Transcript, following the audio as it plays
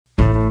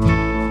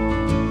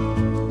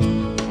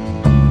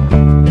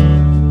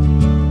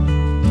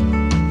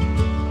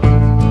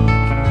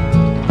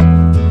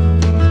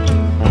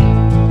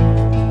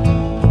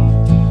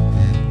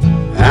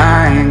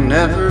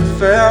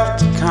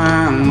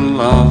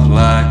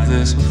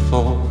this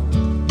before.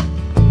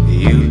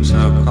 You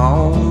took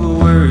all the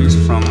worries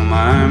from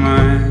my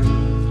mind.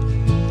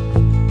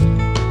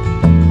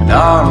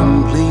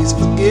 Darling, please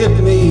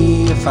forgive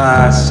me if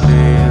I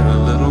stare a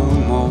little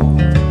more.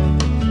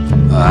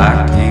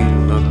 I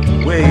can't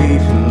look away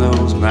from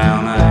those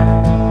brown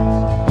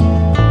eyes.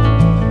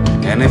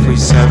 And if we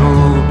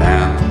settle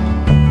down,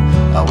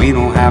 we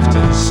don't have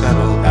to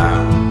settle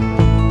down.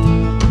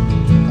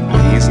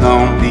 Please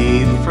don't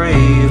be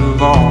afraid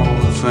of all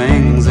the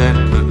things that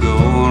could go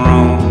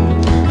wrong.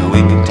 We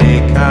can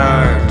take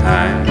our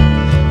time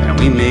and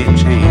we may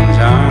change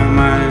our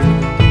mind.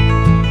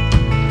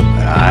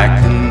 But I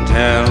can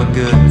tell a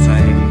good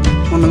thing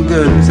when a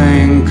good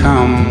thing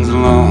comes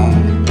along.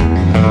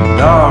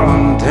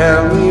 Darling,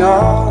 tell me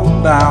all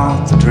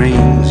about the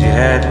dreams you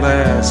had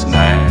last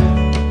night.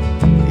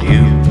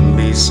 You can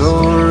be so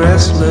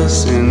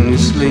restless in your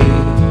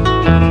sleep.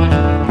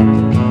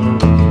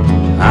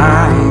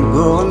 I ain't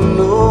going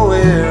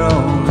nowhere,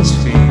 all this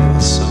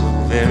feels so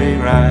very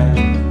right.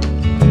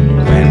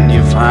 When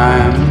you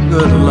find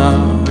good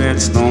love,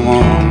 it's the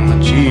one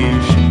that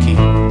you should keep.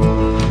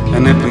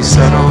 And if we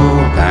settle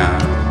down,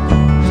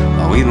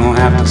 we don't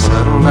have to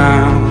settle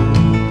down.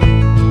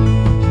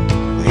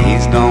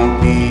 Please don't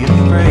be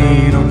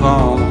afraid of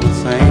all the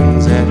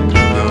things that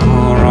could go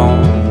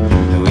wrong.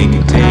 That we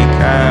can take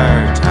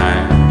our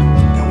time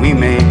and we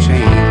may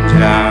change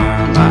our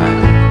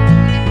mind.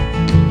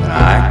 But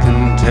I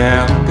can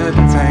tell a good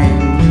thing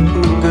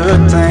when a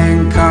good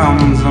thing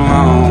comes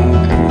along.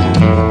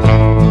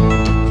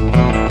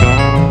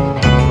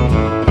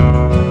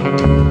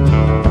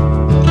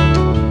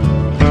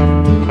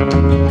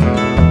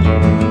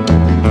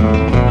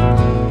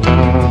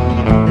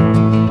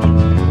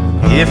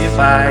 If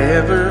I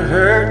ever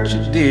hurt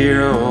you,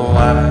 dear, oh,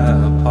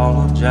 I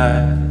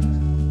apologize.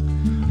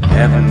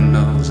 Heaven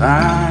knows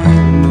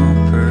I'm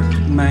no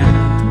perfect man.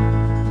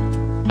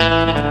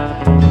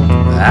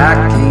 I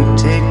can't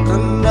take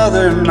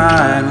another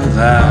night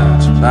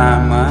without you by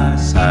my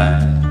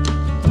side.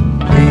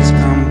 Please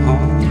come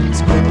home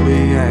as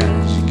quickly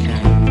as you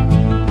can.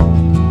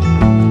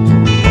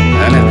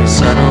 And if we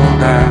settle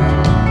down,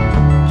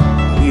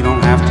 we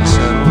don't have to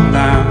settle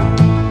down.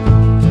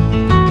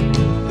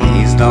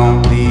 Please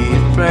don't be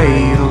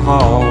afraid of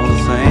all the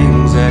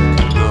things that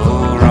could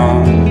go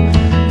wrong.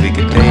 We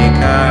could take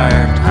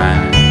our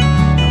time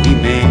and we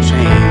may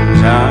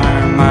change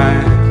our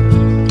mind.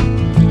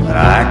 But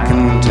I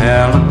can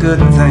tell a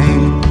good thing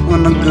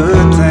when a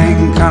good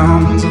thing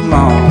comes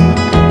along.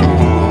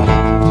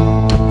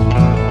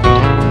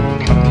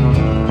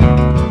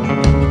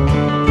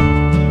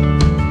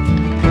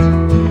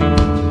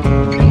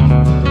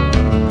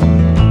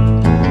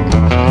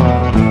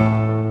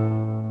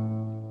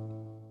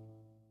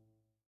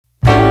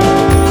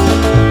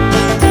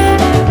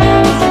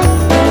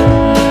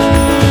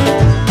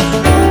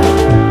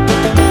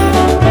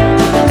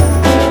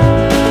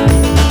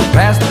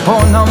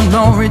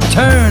 No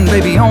return,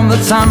 baby, on the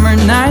summer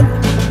night.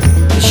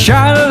 The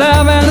shot of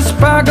love and the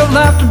spark of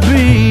laughter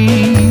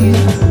breathe.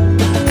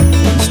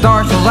 The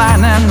stars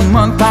align and the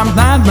month times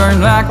night burn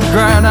like a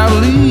dried out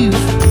leaf.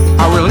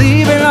 Are we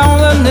leaving on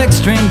the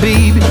next train,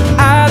 baby?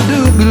 I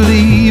do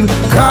believe.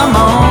 Come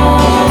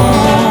on,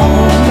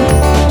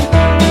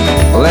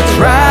 let's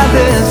ride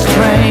this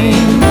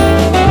train.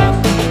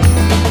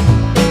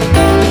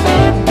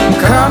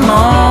 Come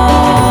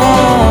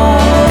on,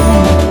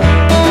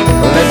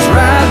 let's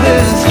ride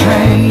this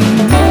train.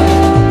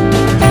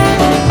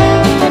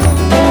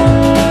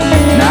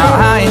 Now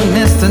I ain't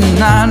missed a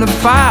 9 to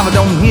 5, I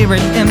don't hear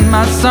it in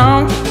my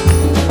song.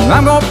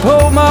 I'm gonna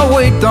pull my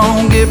weight,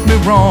 don't get me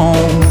wrong.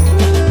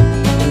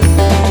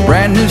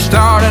 Brand new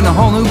start and a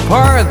whole new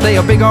part, they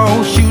are big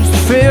old shoes to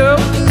fill.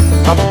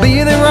 I'll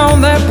be there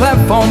on that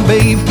platform,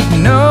 babe, you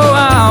know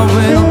I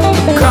will.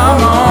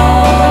 Come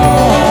on,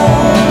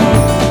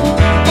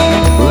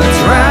 let's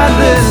ride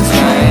this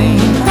train.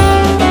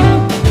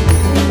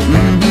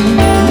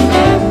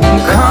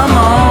 Come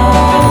on,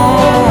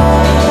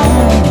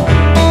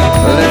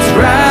 let's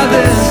ride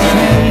this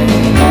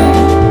train.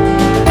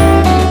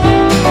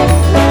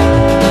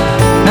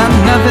 Now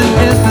nothing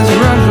is this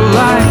rush of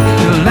life,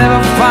 you'll never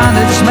find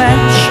its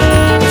match.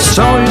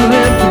 So you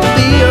live to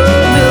be a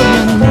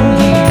million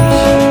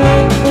years.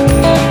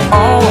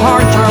 All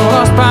hearts are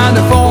lost by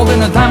default in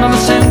the time of a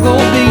single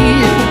beat.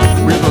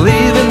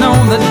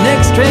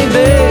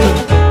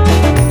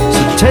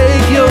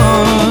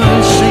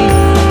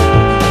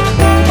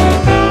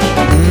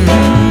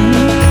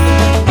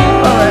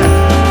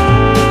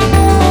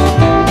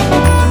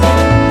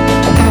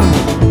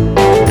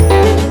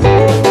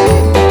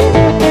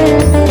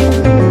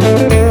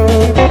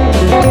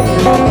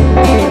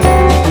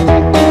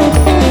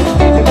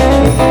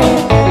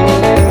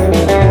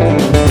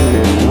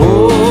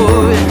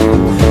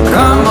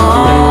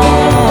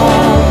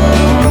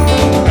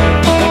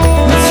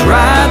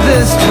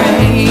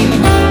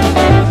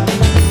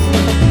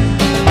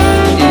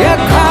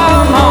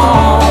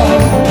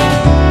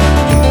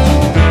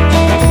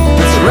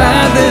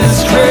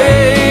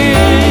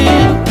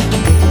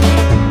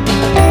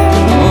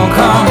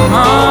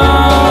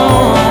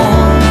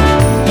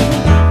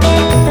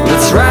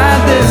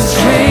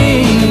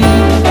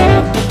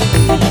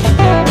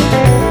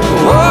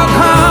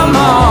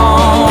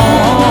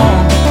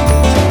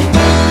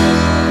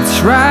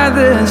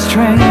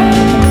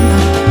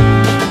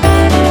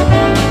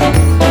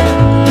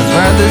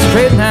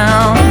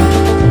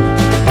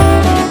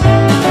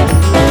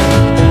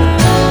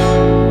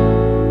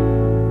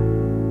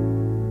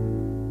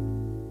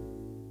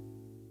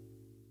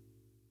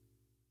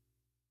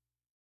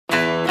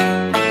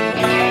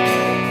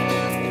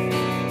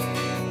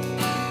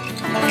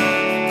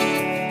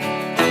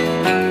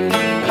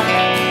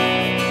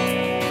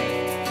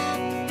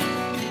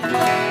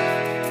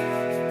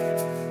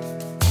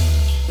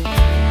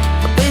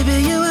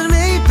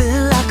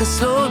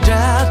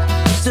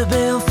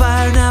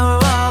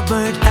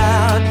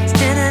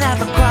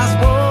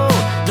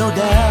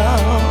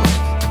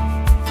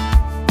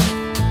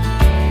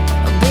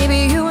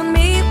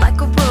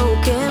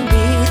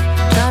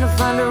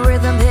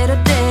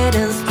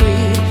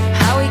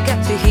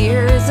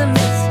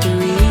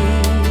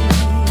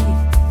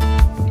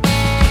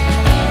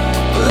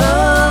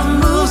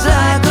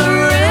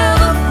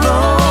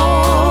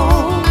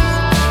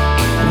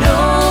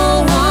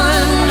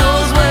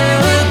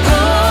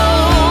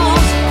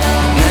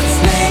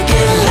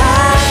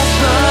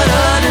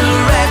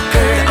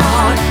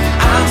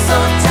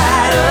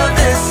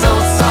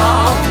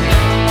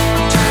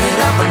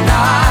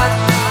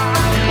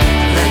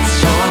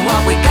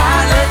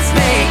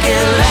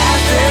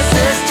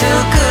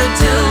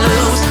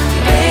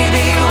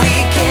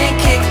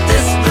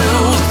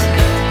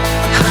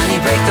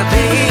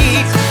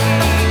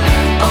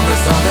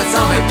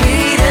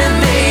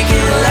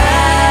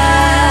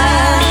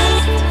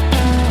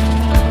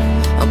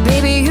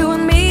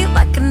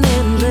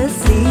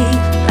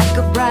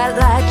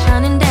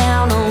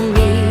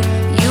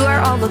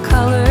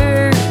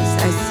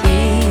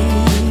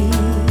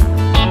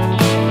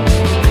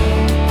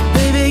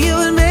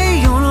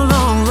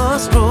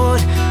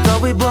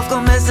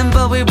 were missing,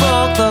 but we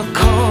broke the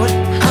code.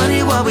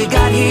 Honey, what we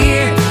got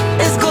here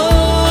is gold.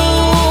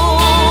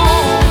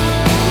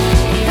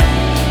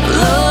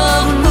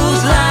 Love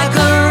moves like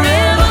a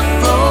river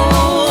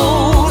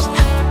flows.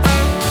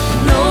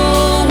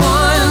 No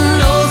one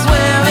knows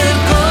where it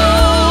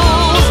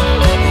goes.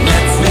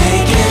 Let's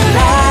make it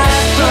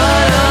last,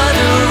 put a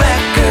new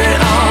record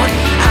on.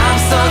 I'm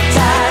so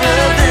tired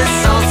of this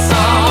old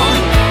song.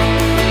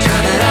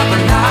 Turn it up a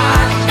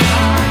notch.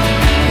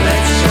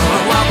 Let's show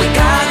it what we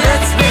got.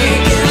 Let's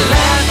make it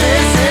last.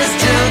 This is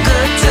too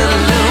good to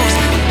lose.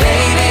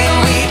 Baby,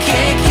 we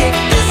can't kick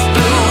this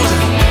blues.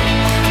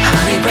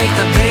 Honey, break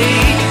the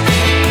beat.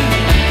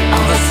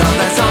 All the song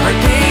that's on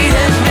repeat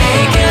and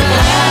make it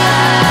last.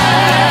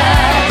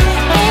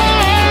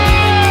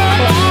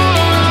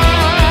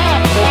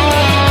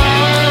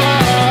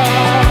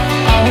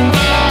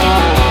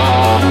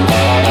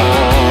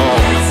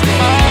 Let's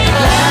make it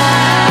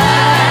last.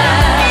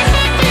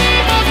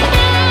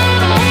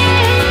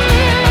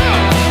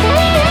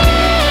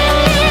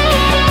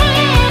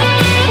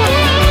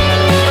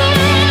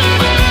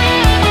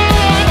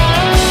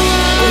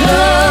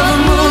 Love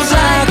moves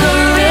like a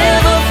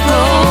river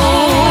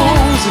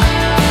flows.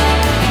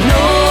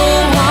 No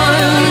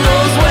one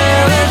knows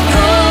where it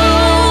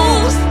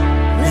goes.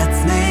 Let's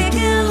make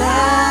it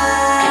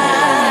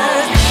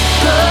last.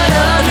 Put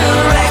a new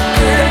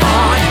record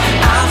on.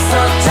 I'm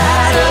so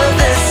tired of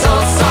this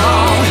old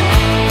song.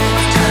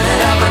 Turn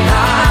it up a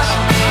notch.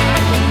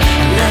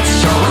 Let's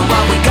show it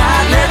what we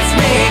got. Let's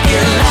make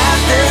it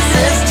last. This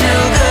is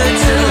too good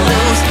to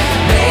lose.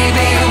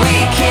 Baby, we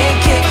can't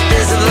kick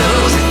this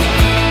blues.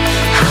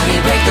 Honey,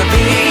 break the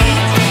beat.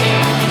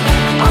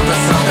 On the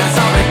song that's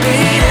on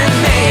repeat and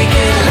make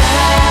it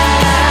last.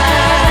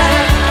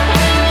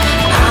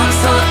 I'm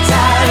so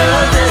tired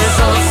of this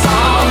old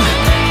song.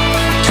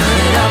 Turn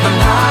it up a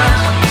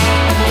notch.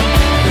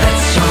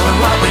 Let's show it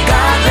what we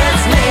got.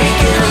 Let's make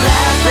it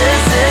last.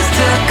 This is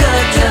too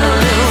good to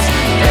lose.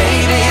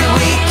 Baby,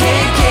 we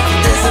can't kick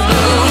this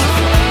blues.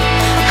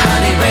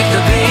 Honey, break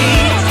the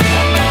beat.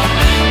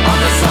 On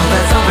the song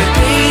that's on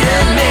repeat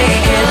and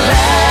make it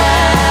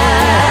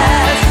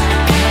last.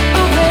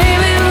 Oh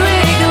baby,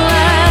 make it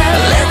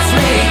last. Let's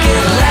make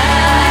it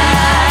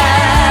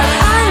last.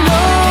 I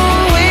know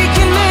we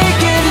can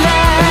make it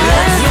last.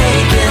 Let's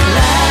make it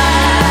last.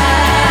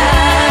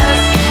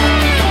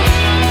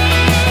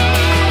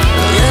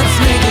 Let's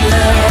make it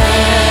last.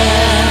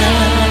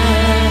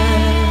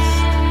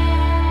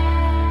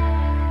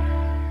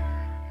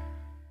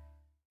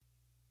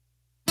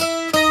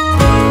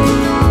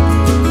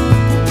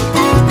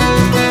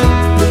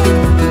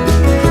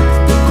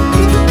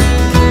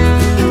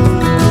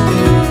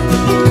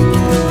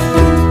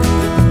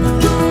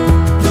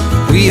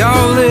 We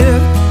all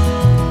live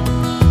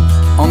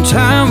on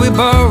time we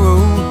borrow,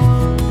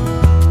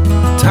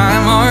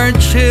 time our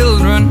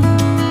children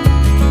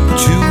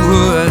to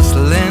us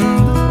lend.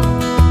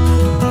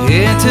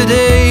 Here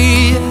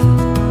today,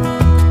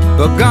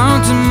 but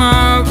gone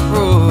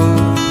tomorrow,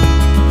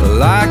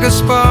 like a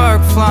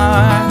spark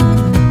flying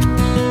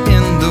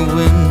in the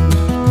wind.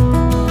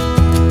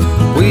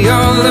 We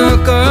all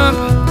look up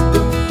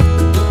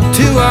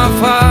to our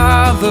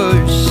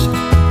fathers.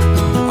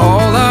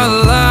 All our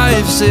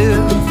lives if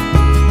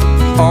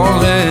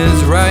all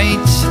is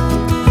right,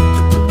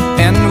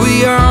 and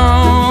we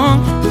all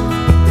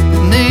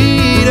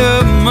need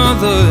of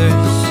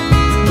mothers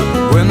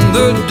when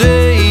the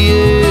day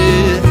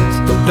is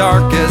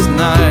dark as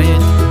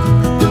night.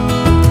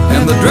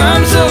 And the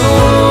drums of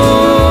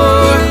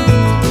war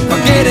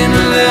are getting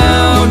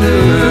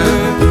louder,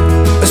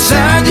 a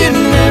sound you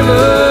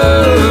never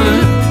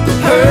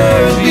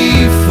heard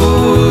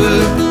before.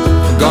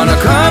 Gonna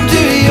come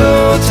to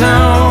your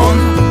town,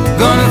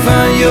 gonna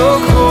find your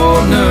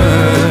corner,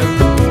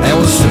 and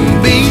we'll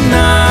soon be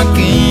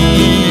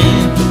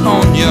knocking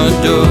on your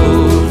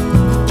door.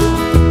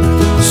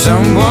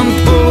 Someone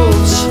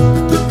pulls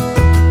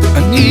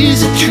an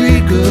easy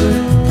trigger,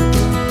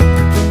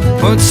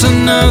 puts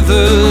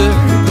another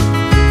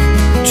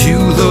to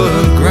the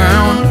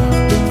ground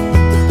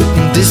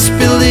in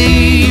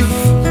disbelief,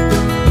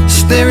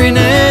 staring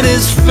at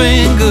his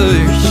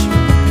fingers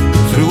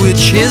through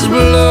which his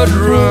blood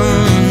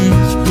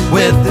runs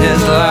with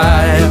his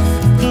life.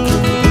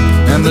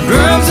 And the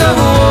drums of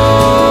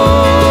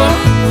war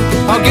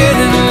are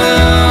getting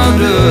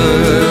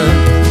louder,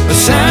 a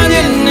sound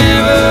you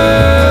never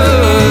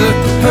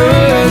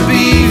heard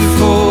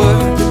before.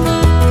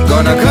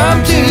 Gonna come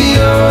to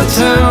your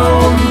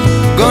town,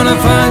 gonna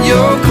find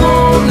your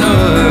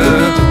corner,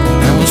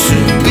 and we'll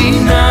soon be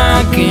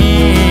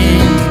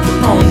knocking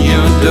on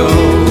your door.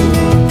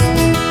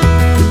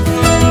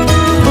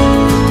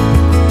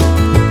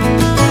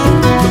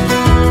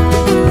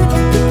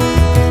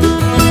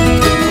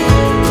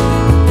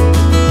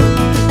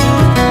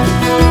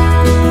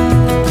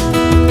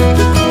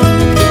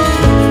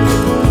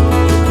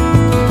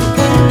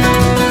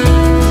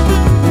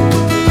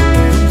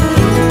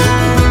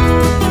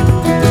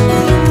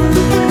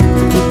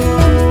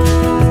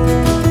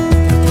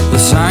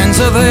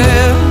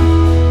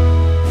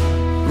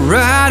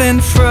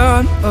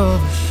 one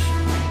of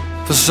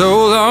us for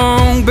so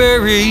long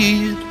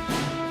buried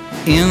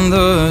in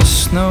the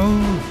snow.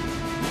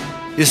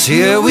 Yes,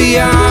 here we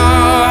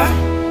are,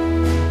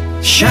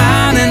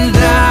 shining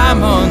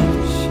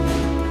diamonds,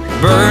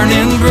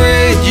 burning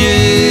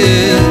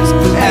bridges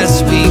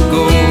as we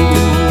go.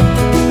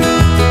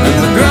 And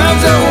the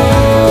drums of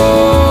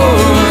war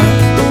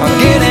are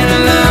getting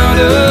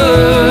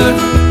louder,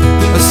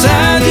 a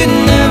sound you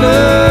never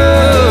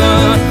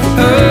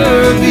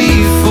heard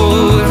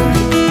before.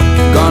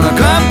 Gonna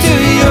come to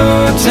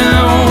your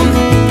town,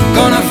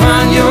 gonna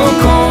find your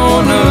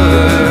corner,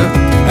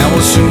 and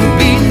we'll soon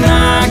be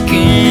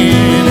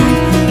knocking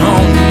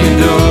on your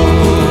door.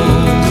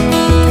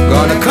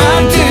 Gonna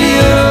come to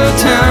your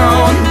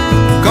town,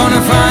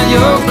 gonna find your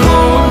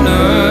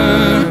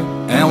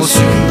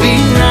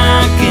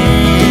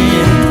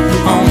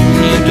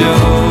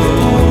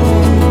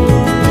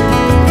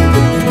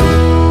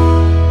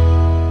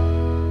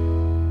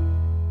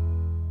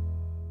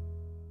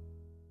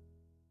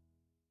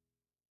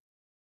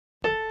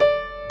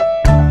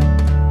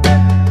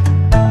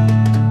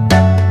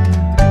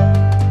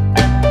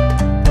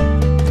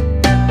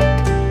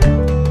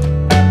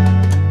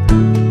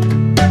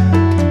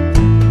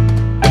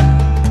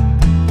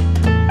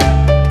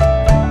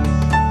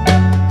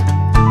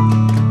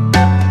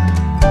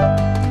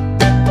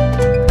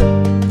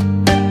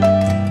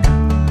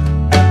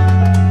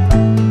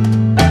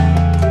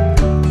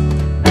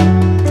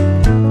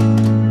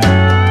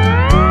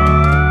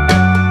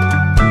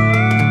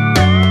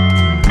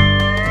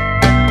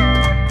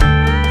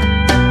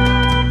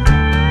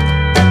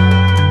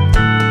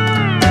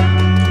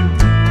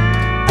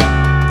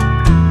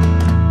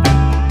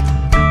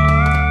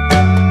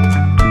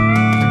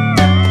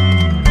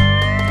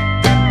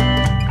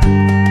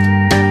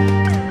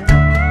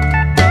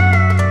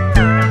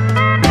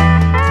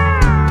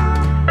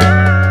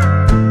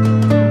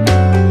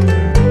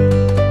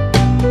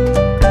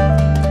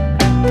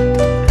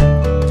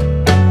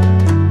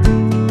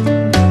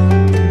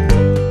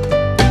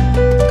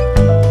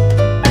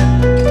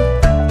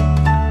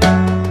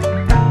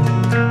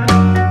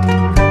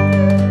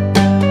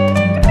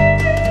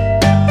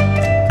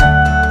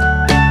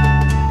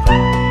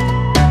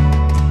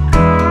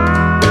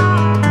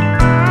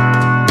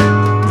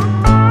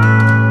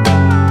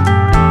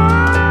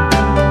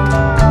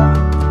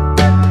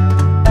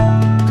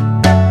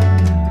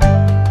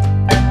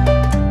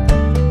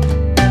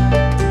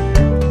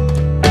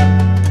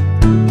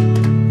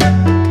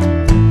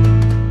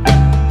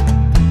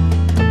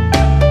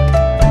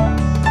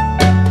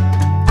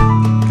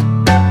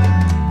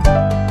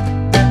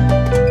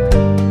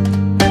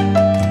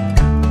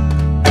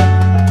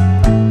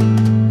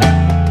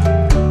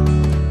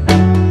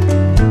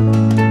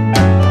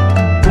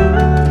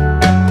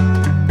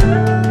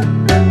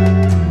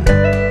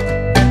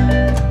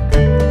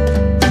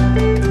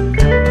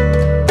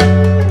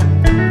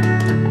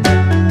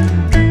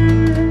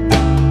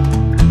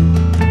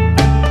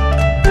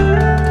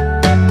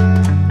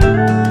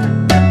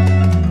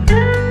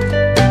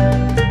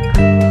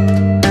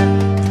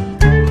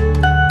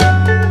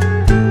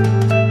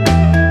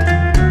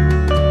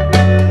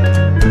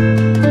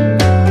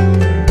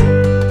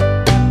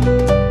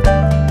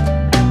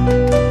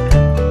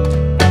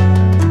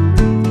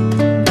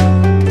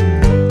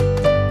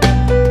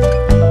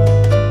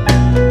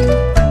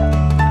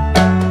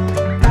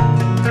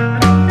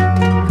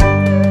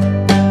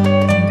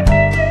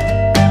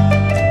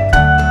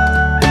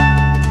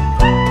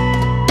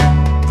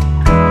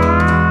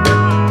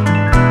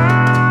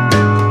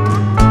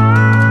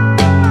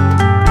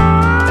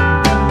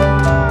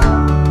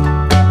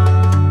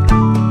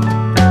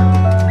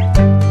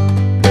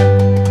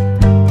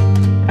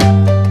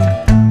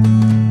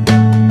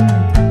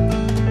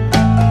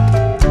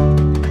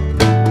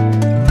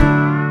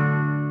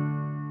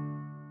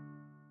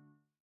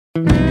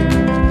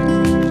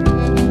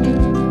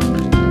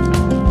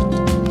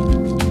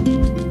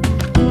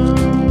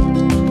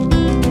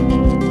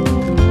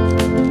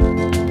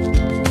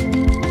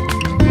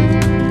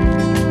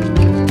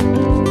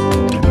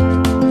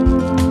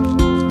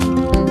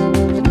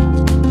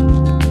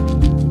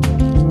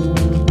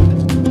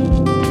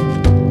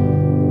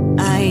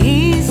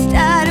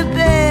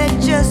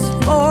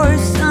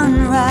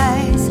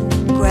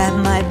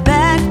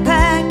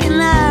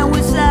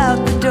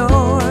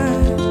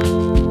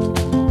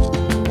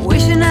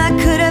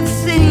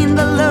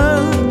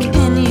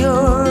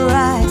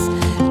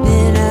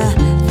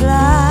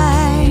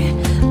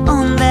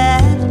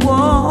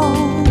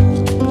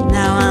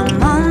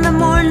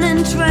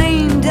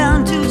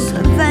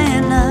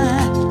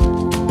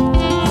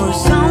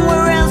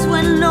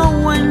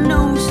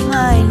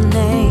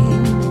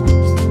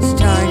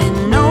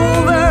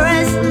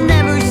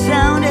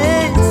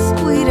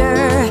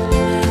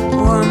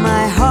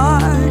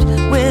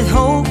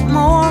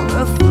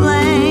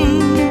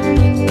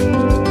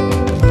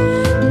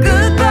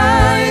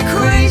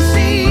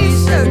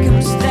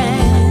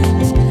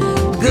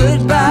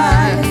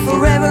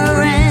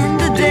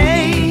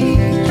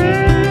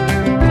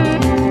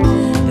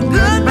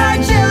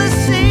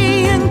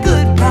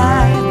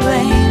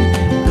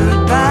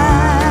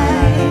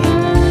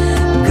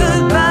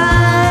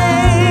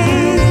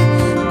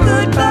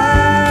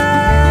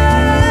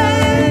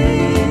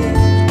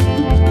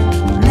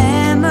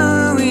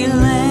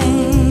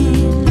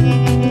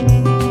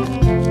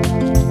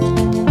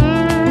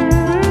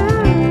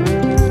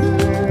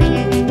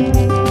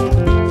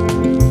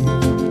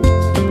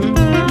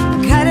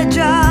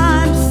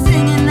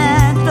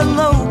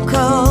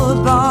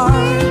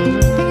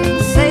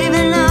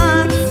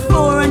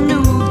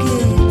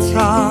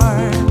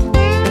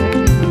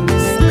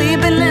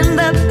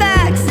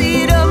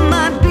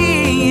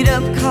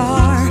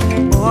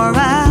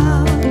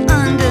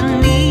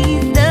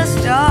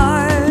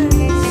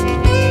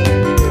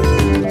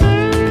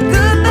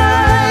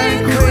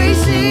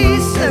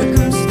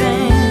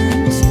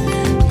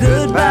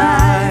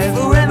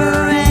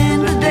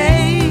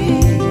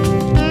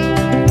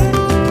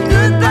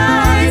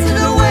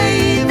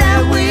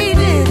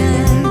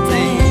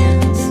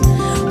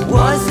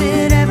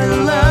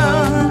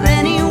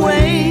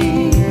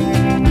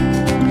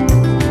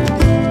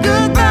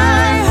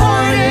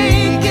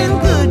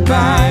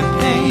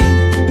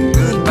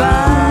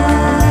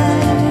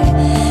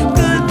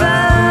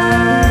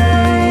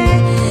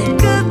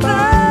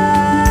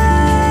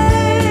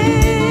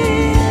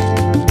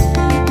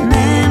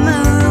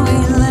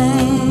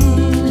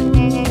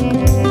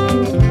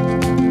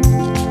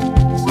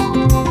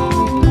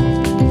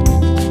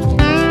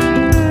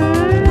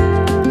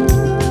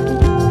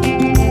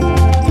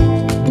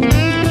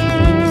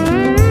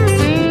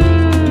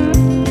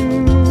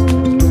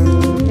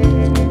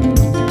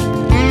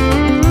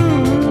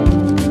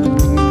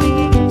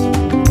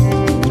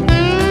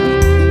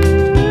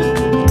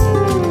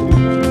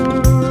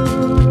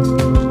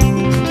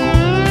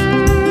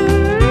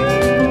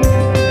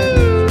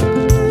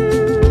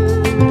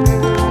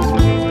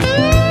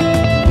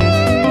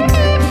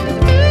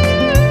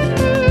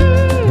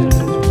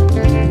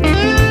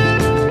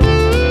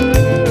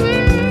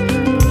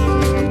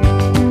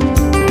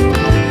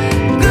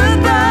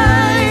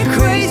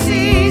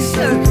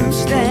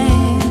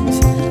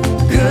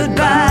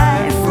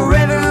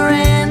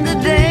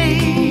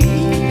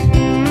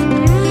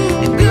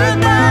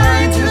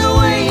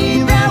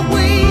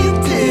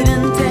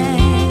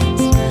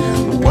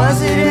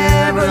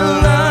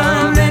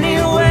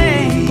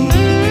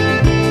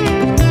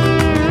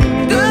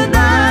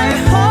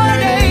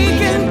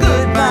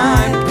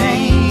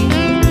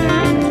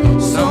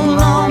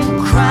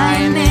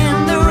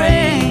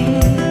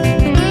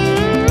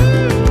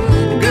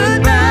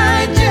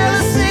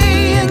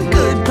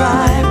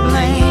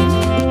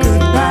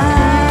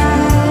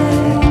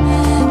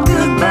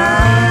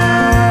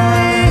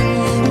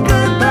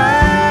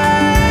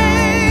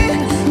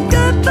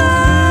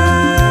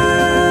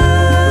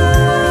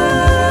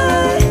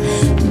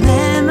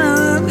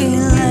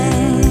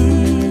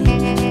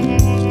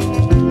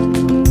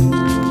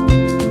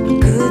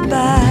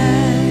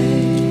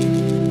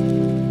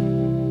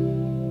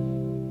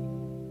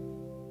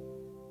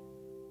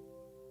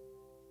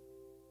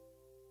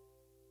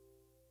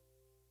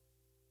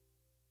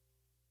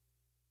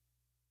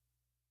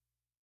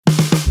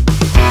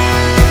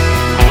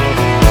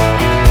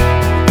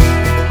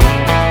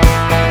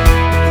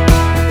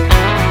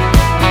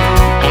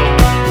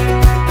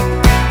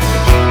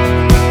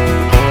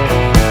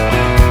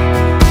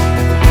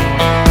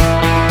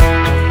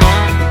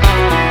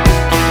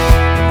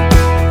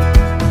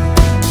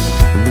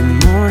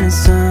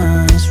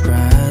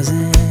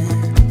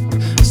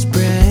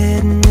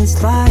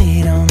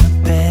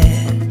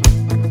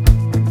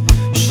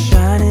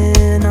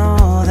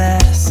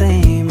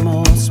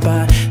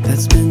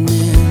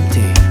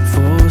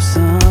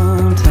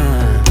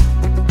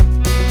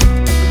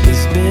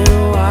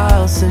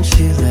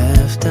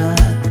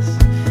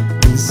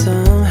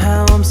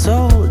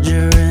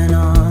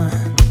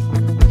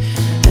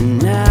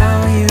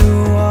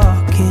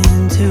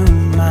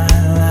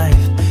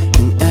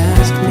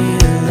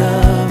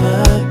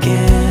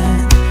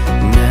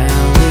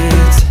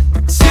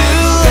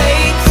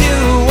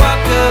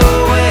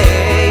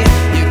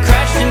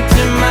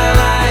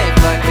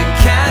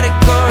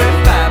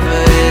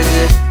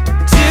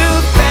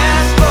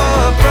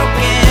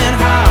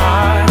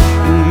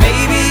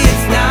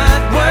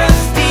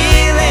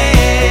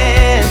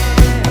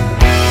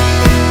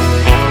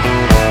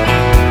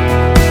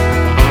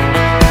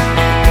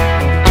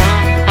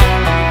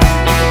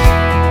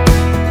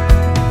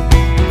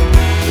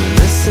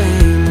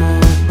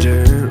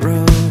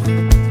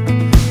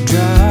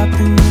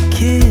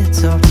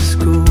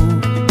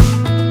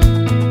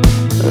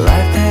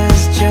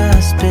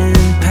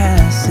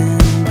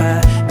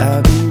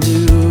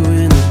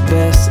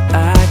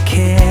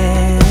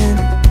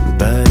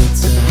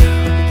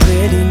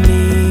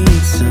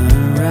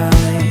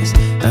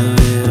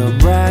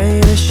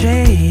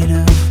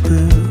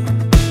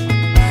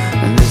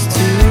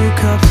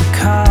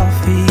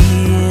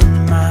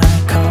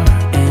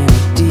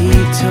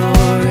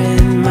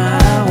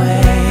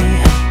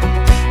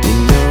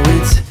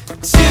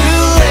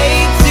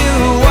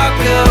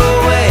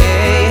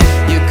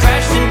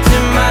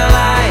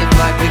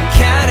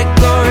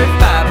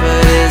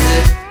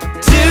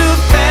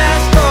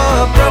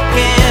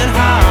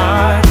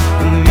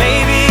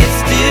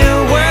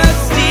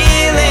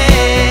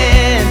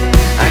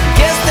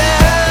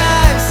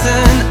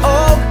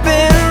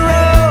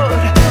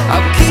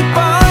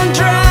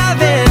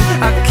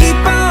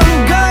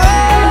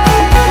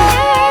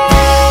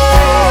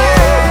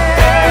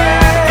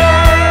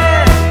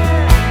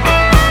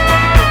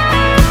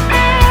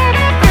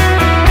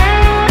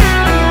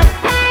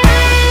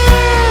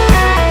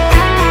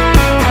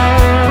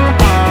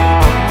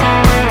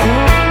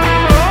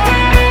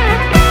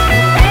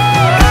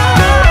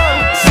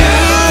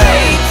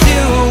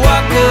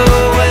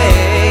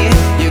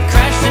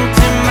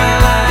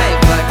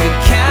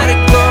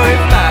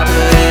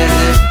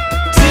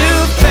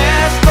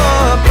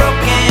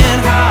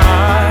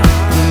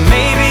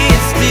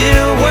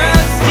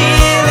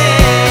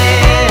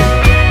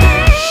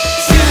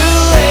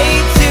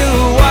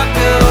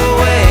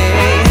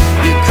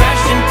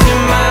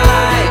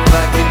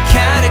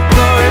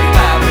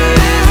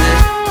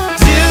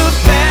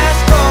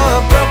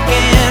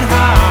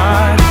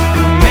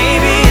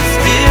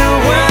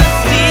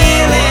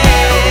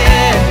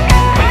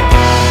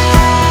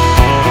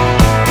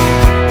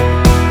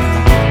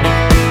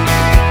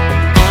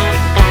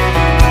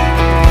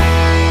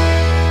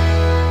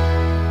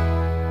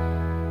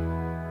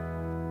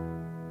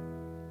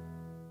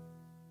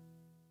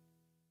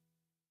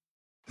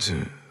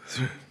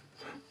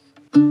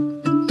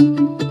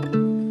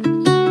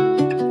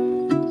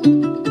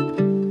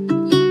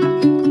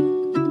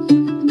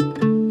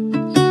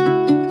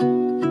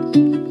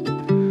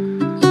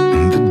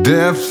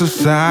depths of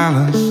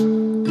silence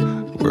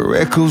where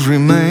echoes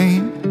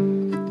remain.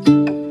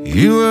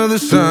 You were the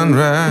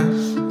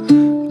sunrise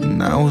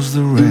and I was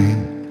the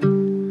rain.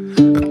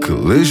 A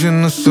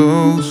collision of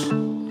souls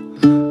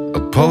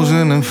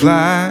opposing in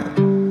flight.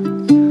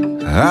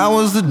 I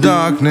was the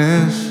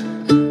darkness,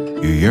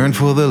 you yearned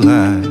for the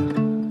light.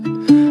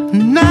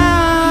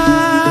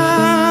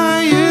 Now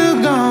you're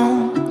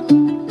gone,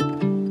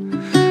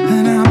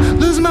 and I'm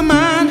losing my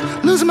mind,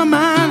 losing my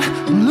mind,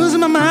 I'm losing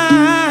my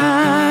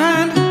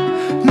mind.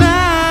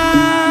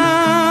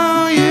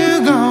 Now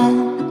you're gone.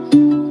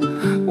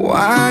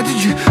 Why did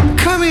you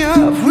cut me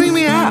up, bring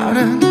me out,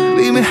 and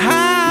leave me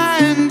high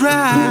and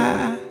dry?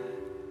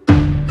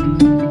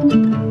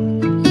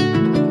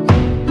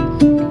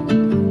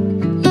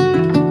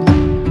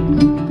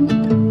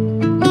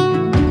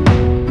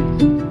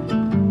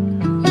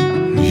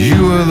 You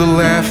were the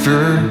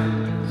laughter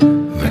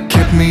that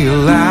kept me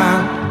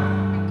alive.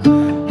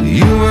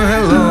 You were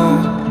hello,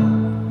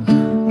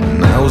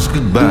 and I was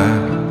goodbye.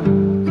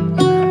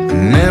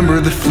 An ember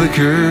that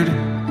flickered,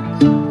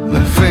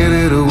 that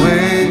faded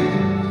away.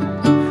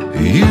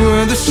 You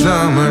were the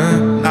summer,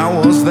 I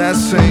was that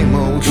same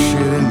old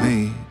shit in me.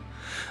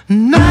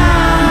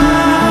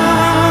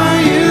 Now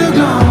you're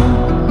gone,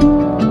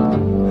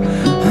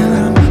 and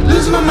I'm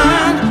losing my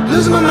mind,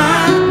 losing my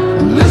mind,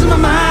 losing my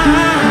mind.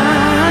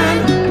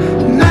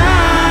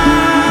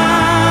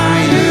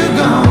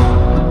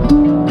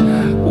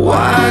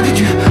 Why did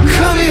you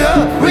cut me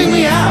up, bring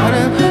me out,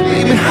 and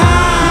leave me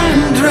high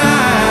and dry?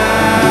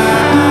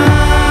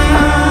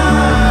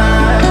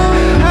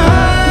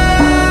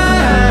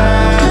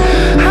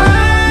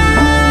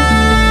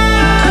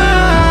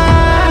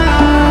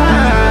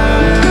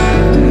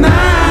 Now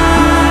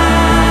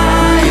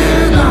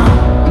you're gone. Now you're gone.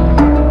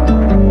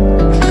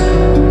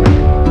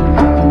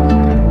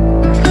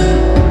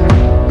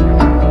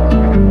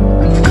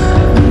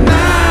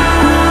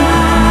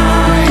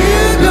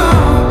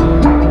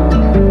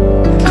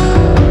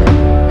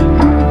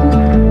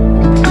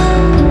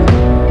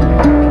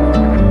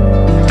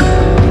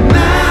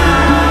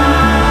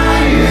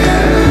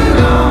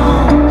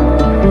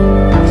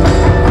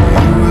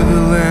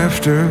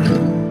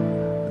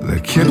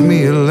 That kept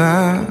me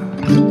alive.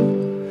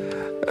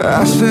 I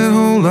said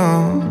hold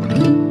on,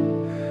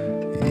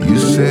 you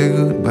said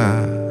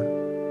goodbye.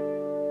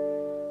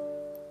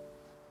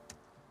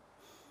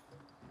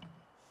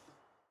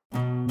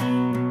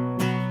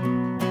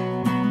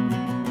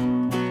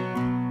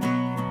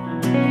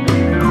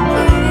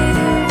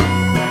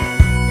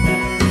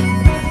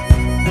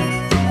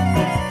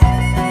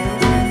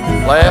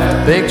 Left the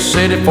big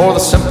city for the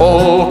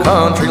simple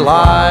country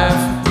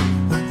life.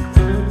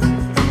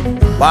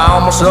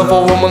 Found myself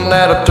a woman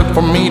that it took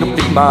for me to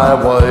be my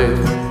wife.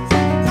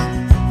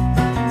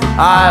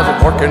 I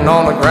was working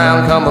on the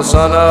ground come the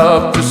sun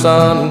up to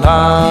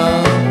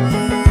sundown.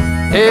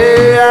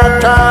 Hey, I'm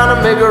trying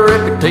to make a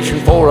reputation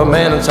for a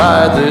man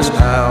inside this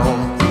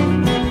town.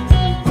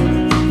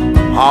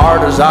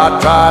 Hard as I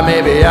try,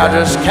 maybe I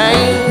just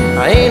can't.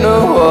 I ain't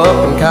no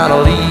up and kinda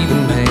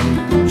leaving me.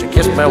 She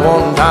kissed me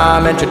one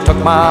time and she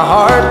took my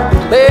heart.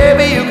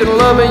 Baby, you can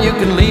love me, you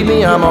can leave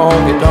me, I'm a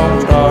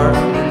honky-tonk star.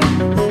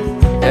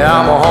 Yeah,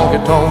 I'm a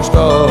honky-tonk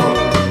star.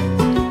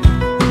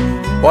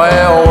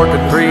 Well,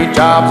 working 3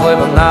 jobs,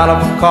 living out of a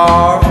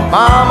car.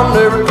 Mama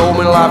never told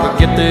me life would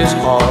get this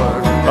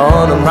hard.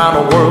 Running around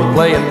the world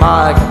playing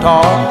my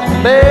guitar.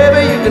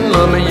 Baby, you can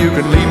love me, you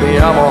can leave me,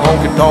 I'm a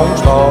honky-tonk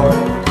star.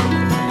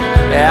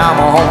 Yeah, I'm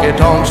a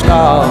honky-tonk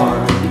star.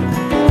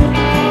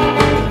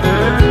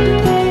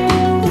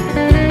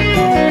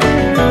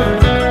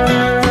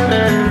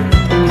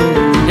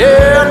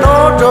 Yeah, I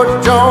know George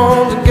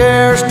Jones and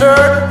Gary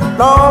Sturt,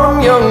 all them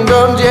young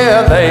guns,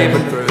 yeah, they've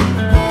been through.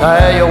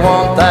 Tell you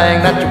one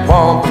thing that you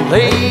won't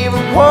believe.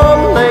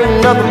 One ain't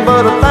nothing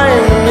but a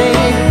thing to me.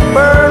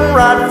 Burn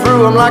right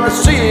through them like a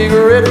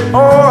cigarette,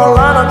 or a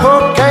line of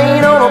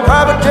cocaine on a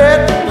private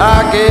jet.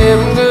 I give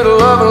them good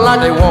loving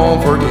like they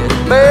won't forget.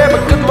 Baby,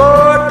 good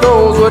Lord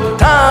knows what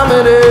time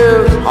it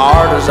is.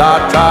 Hard as I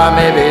try,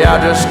 maybe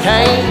I just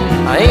can't.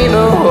 I ain't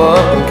no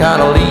up and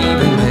kinda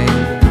leaving me.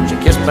 She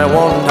kissed me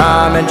one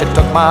time and she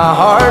took my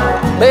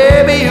heart.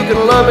 Baby, you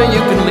can love me,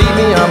 you can leave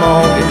me, I'm a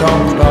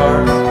honky-tonk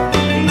star.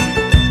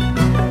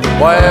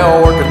 Well,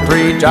 working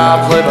 3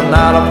 jobs, living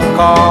out of a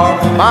car.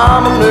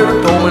 Mama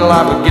never told me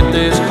life would get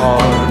this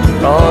hard.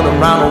 Running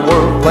around the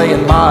world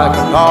playing my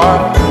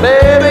guitar.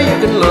 Baby, you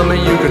can love me,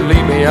 you can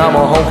leave me, I'm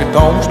a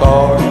honky-tonk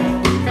star.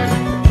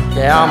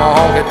 Yeah, I'm a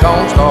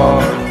honky-tonk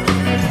star.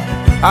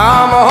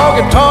 I'm a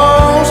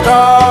honky-tonk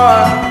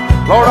star.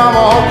 Lord, I'm a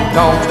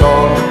honky-tonk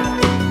star.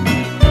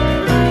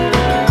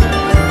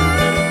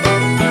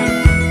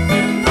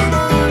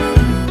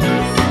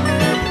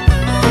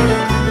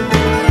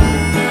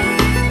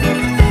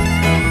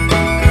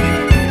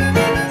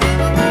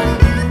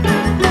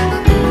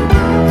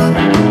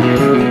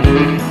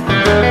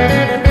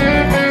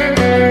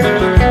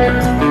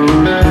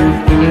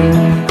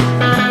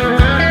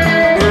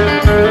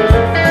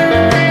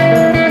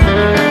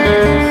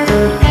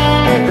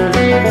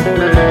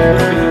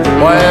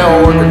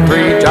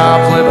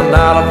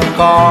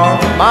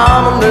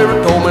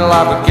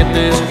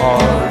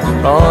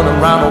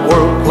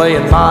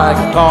 my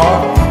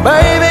guitar.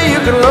 Baby, you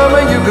can love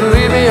me, you can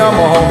leave me, I'm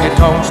a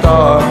honky-tonk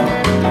star.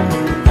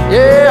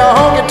 Yeah, a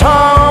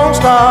honky-tonk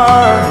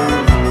star.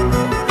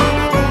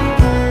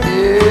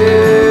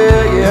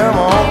 Yeah, I'm a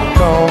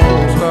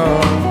honky-tonk star.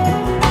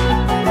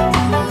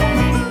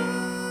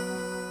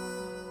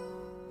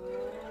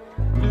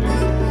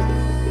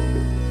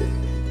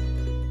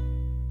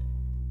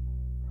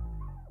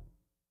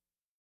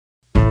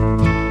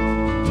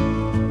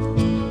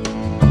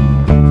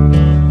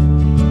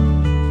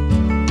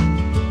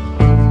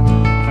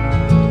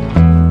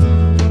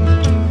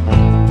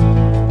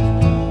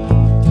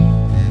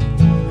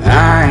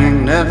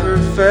 Never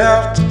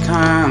felt a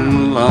kind of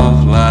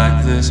love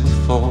like this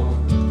before.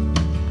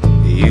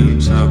 You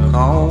took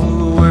all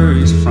the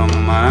worries from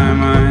my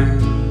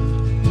mind.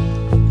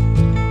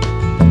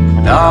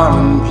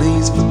 Darling,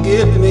 please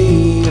forgive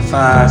me if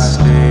I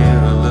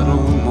stare a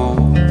little more.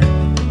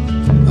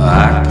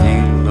 I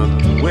can't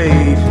look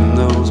away from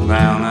those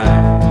brown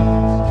eyes.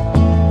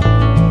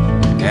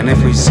 And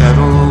if we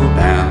settle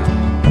down,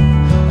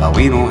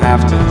 we don't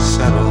have to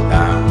settle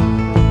down.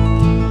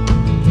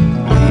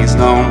 Please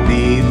don't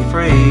be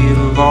afraid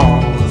of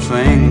all the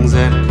things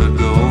that could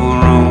go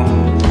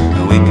wrong.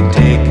 We can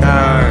take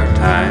our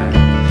time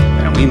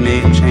and we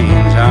may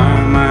change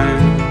our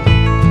mind.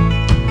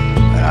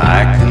 But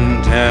I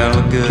can tell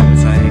a good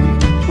thing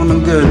when a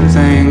good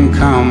thing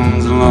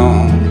comes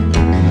along.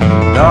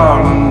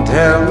 Darling,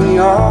 tell me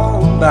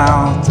all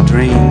about the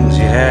dreams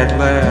you had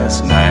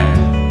last night.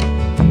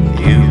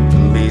 You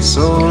can be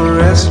so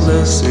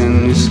restless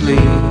in your sleep.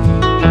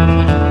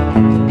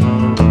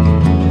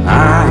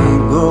 I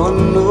ain't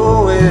going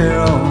nowhere,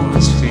 all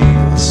this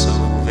feels so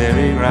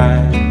very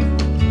right.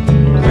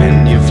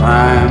 When you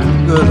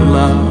find good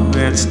love,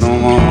 it's the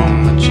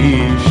one that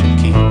you should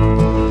keep.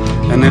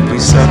 And if we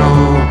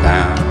settle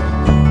down,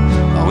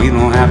 we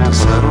don't have to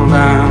settle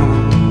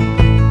down.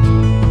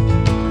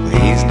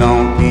 Please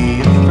don't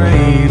be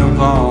afraid of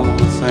all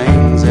the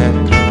things that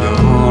could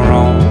go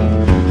wrong.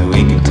 That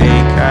we can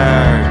take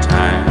our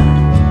time,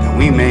 and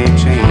we may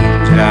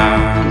change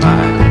our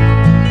mind.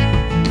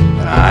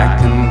 I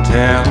can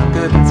tell a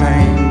good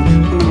thing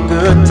when a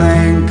good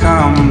thing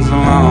comes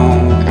along.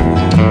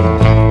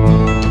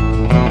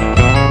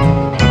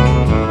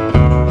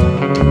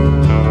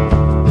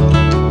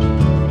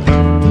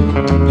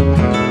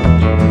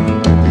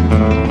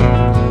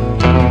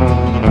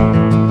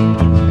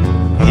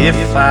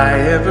 If I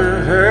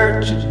ever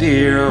hurt you,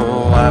 dear,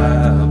 oh,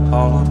 I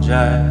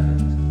apologize.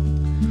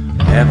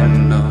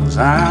 Heaven knows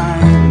I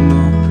ain't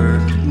no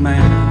perfect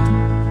man.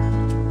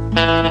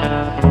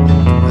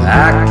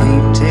 I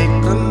can't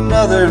take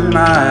another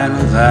night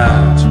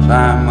without you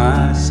by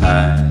my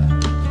side.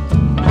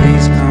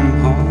 Please come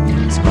home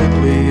as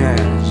quickly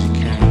as you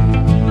can.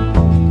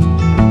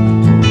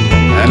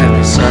 And if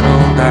we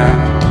settle down,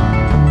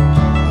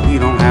 we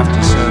don't have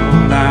to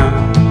settle down.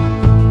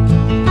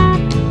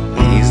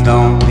 Please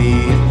don't be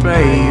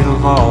afraid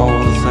of all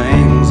the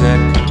things that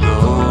could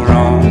go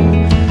wrong.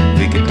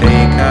 We could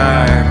take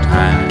our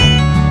time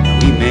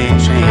and we may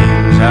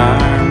change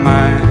our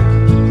mind.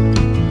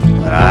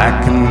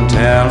 I can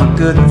tell a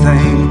good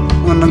thing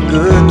when a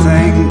good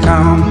thing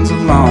comes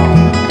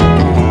along.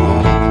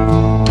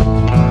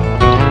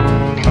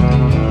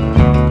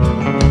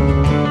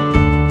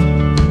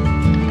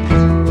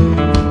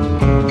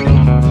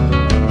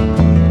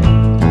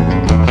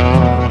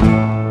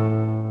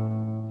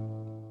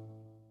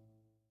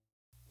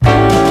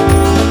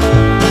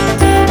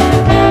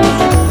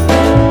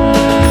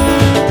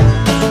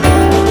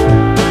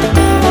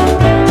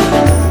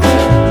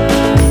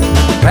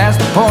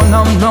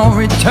 No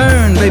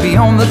return, baby,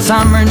 on the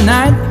summer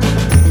night.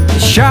 A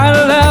shot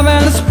of love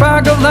and a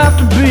spark of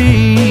laughter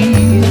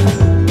breathe.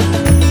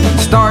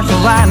 Stars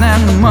align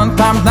and the month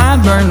times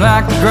night burn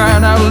like a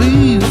dried out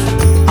leaf.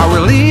 Are we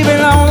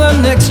leaving on the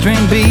next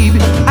train, baby?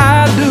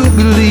 I do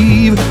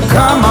believe.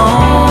 Come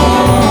on,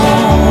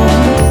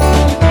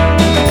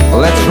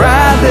 let's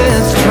ride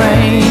this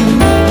train.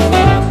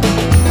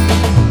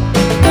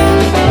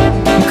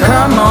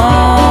 Come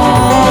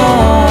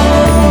on,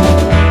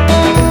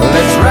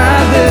 let's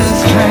ride this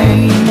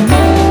train.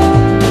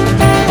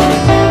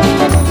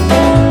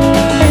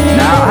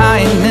 Now I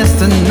ain't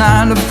missed a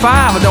 9 to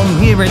 5, I don't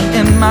hear it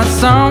in my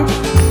song.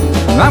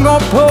 I'm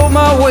gonna pull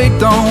my weight,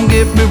 don't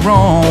get me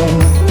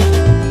wrong.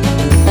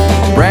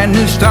 Brand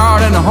new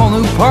start and a whole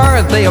new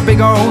part, they are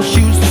big old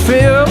shoes to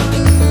fill.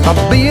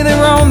 I'll be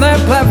there on that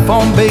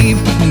platform, babe,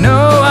 you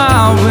know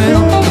I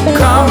will.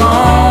 Come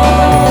on,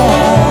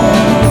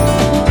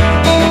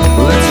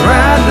 let's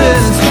ride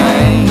this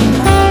train.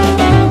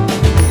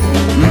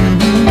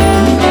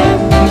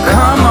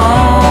 Come on,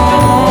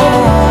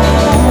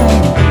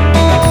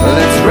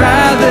 let's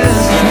ride this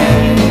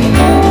train.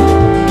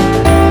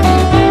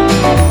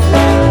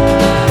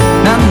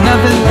 Now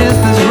nothing is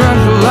this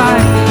rush of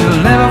life,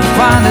 you'll never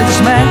find its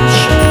match.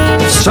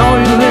 So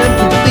you live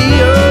to be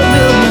a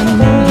million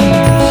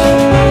years.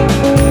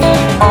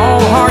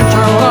 All hearts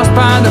are lost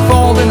by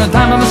default in the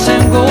time of a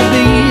single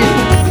beat.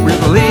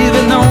 We're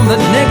leaving on the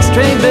next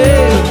train,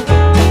 babe,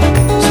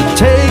 so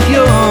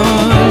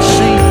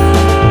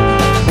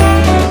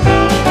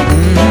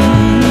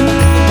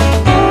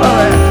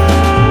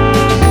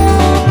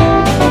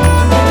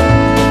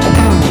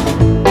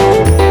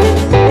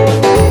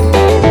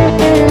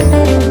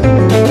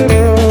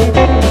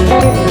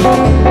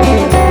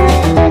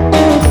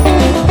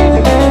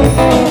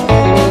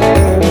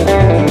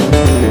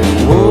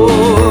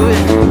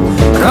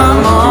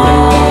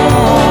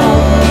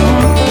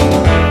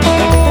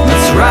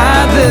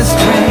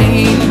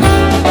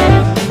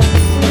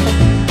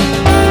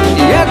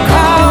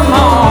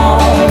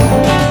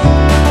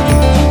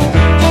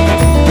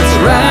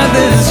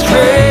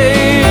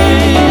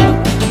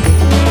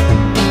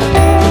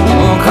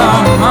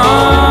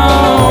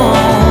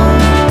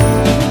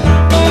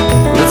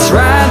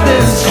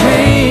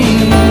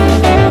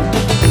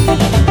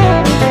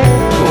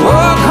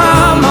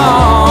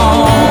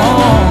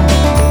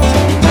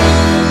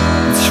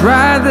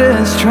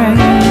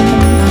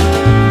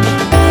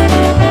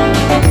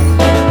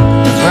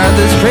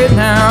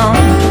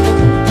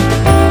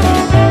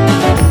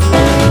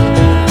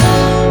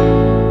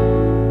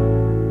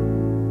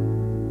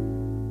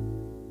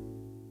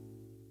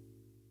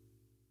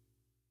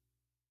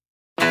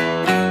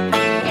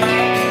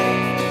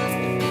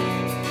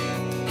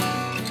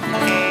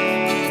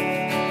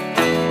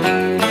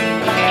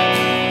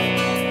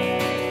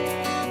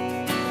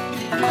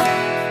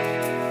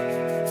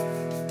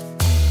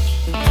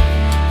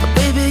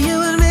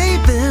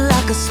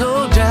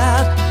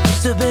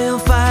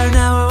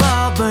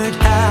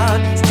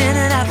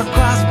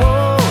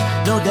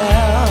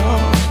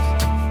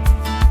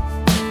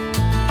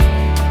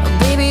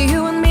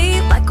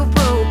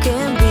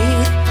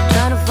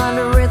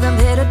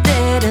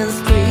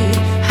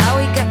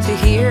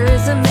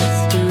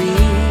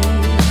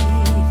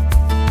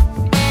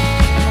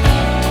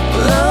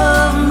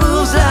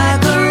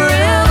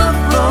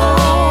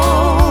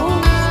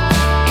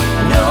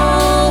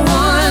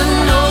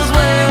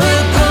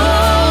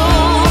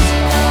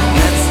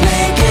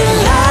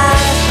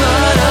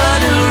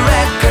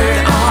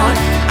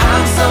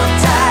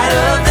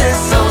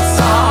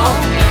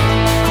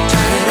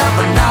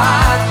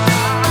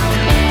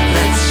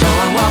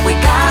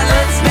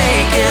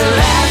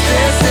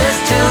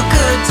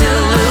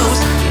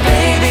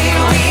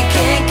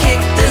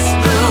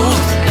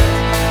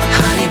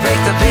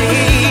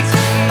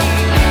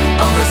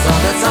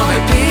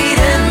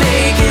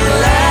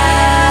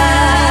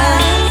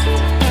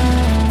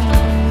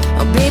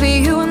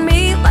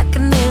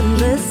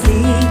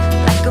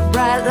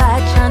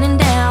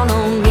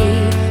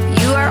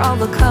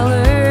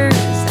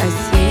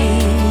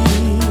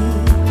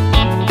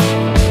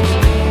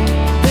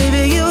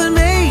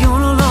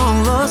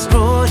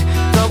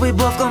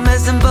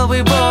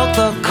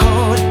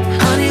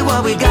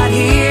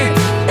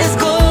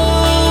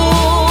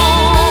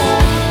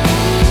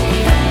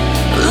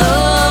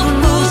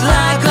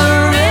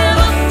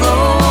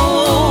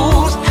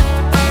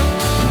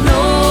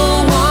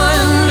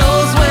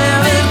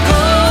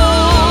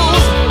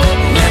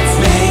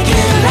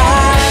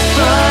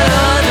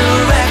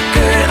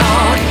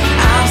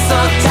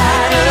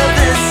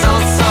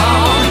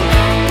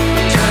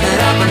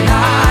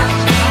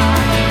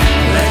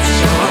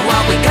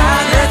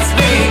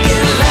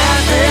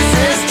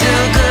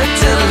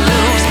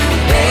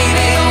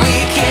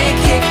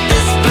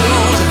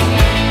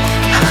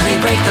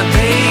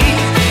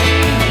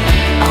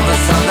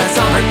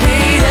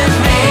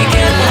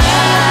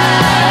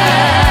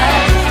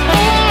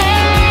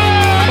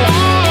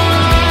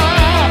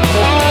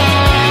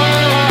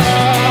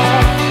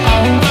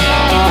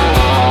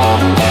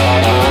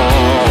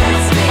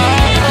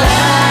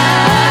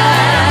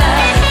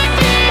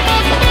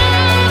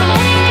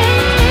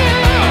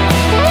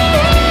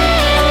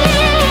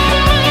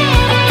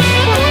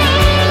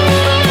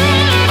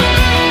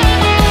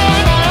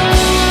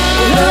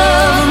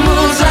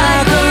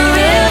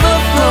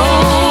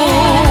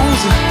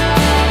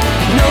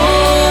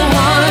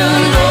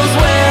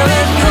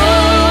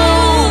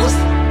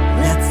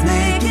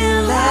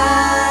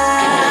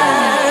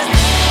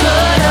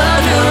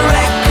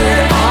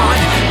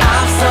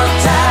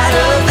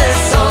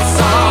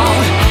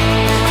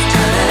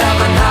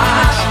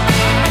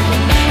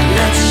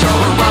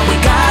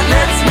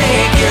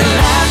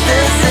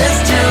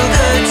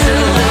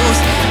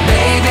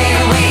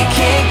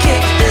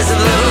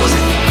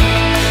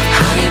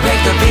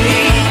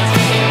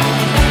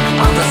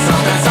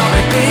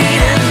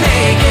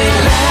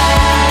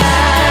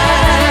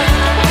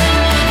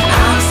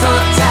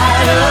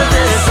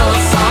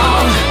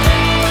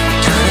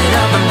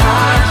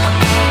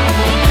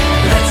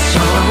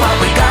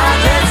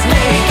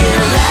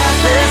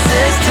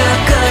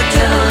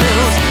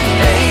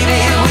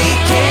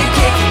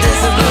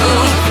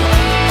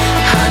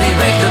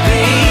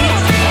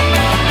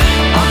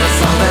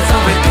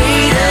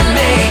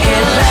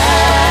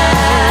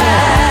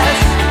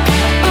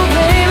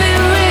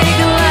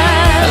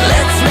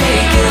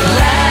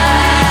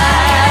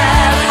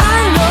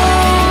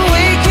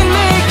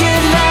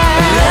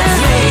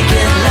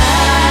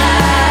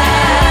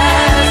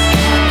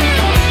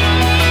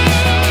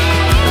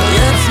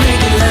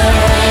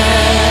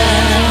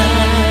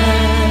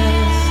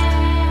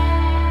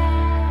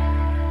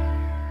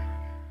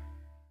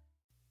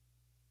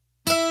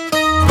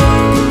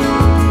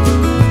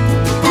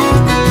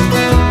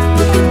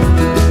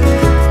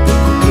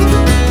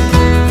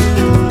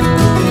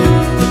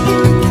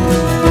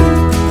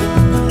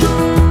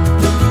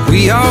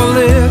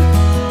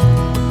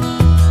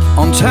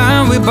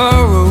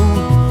borrow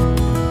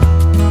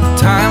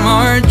time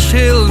our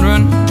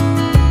children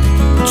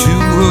to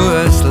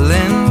us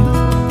lend.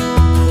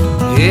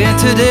 Here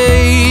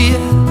today,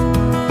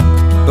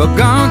 but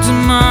gone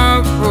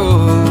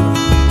tomorrow,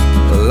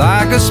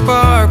 like a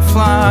spark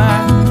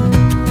flying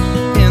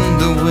in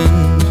the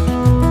wind.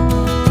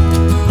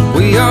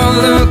 We all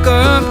look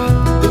up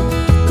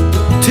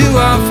to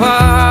our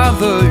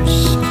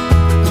fathers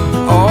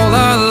all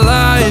our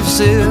lives,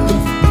 if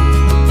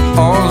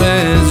all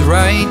is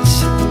right.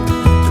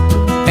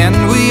 And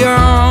we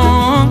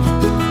all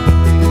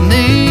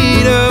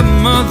need our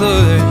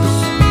mothers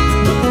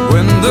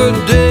when the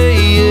day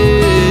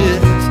is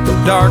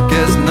dark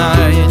as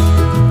night.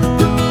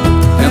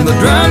 And the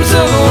drums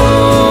of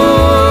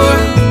war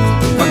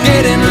are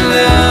getting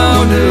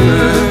louder,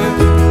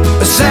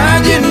 a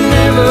sound you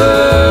never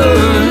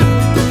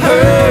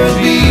heard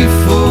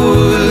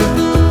before.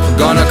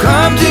 Gonna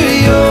come to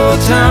your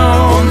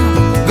town,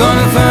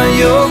 gonna find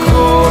your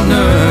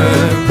corner,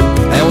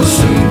 and we'll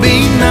soon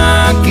be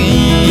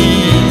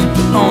knocking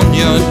on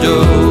your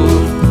door.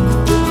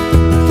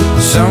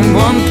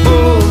 Someone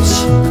pulls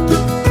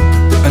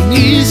an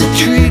easy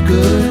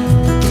trigger,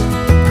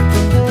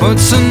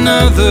 puts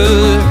another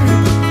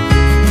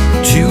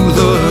to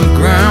the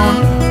ground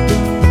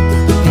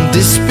in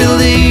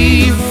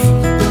disbelief,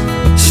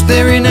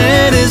 staring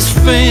at his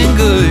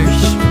fingers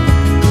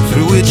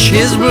through which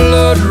his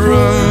blood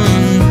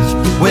runs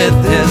with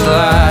his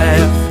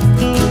life.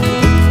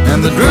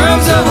 And the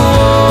drums of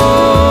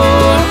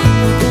war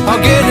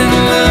are getting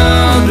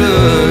louder,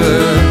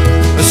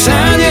 a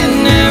sound you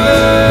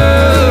never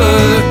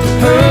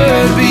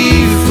heard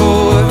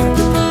before.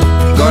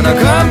 Gonna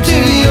come to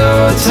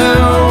your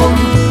town,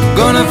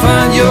 gonna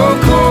find your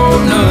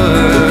corner,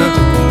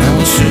 and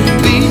we'll soon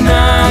be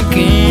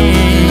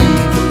knocking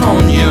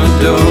on your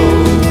door.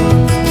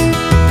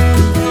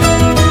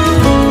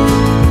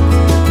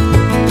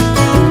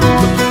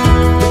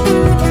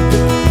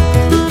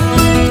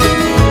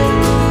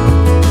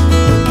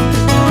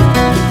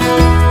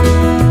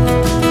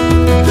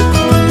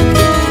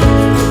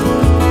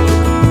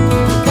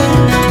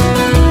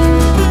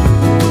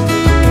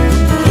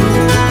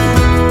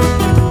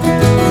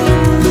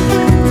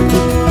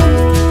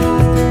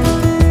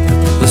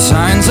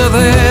 Are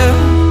there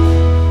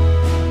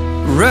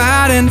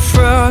right in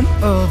front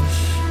of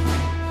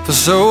us, for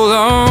so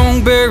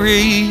long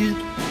buried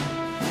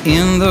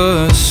in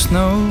the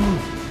snow.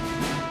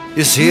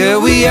 Yes, here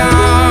we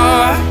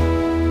are,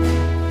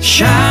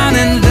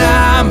 shining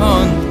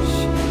diamonds,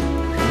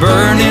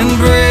 burning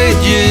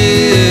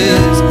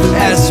bridges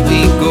as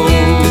we go.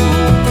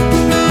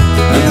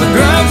 And the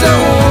drums of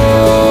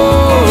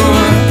war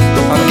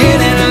are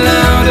getting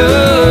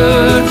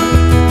louder,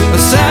 a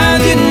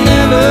sound you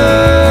never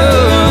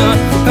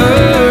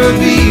heard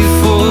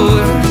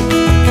before.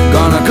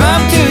 Gonna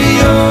come to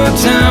your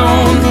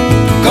town,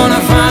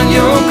 gonna find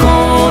your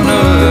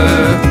corner,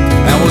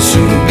 and we'll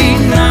soon be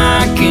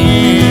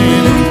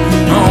knocking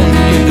on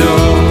your door.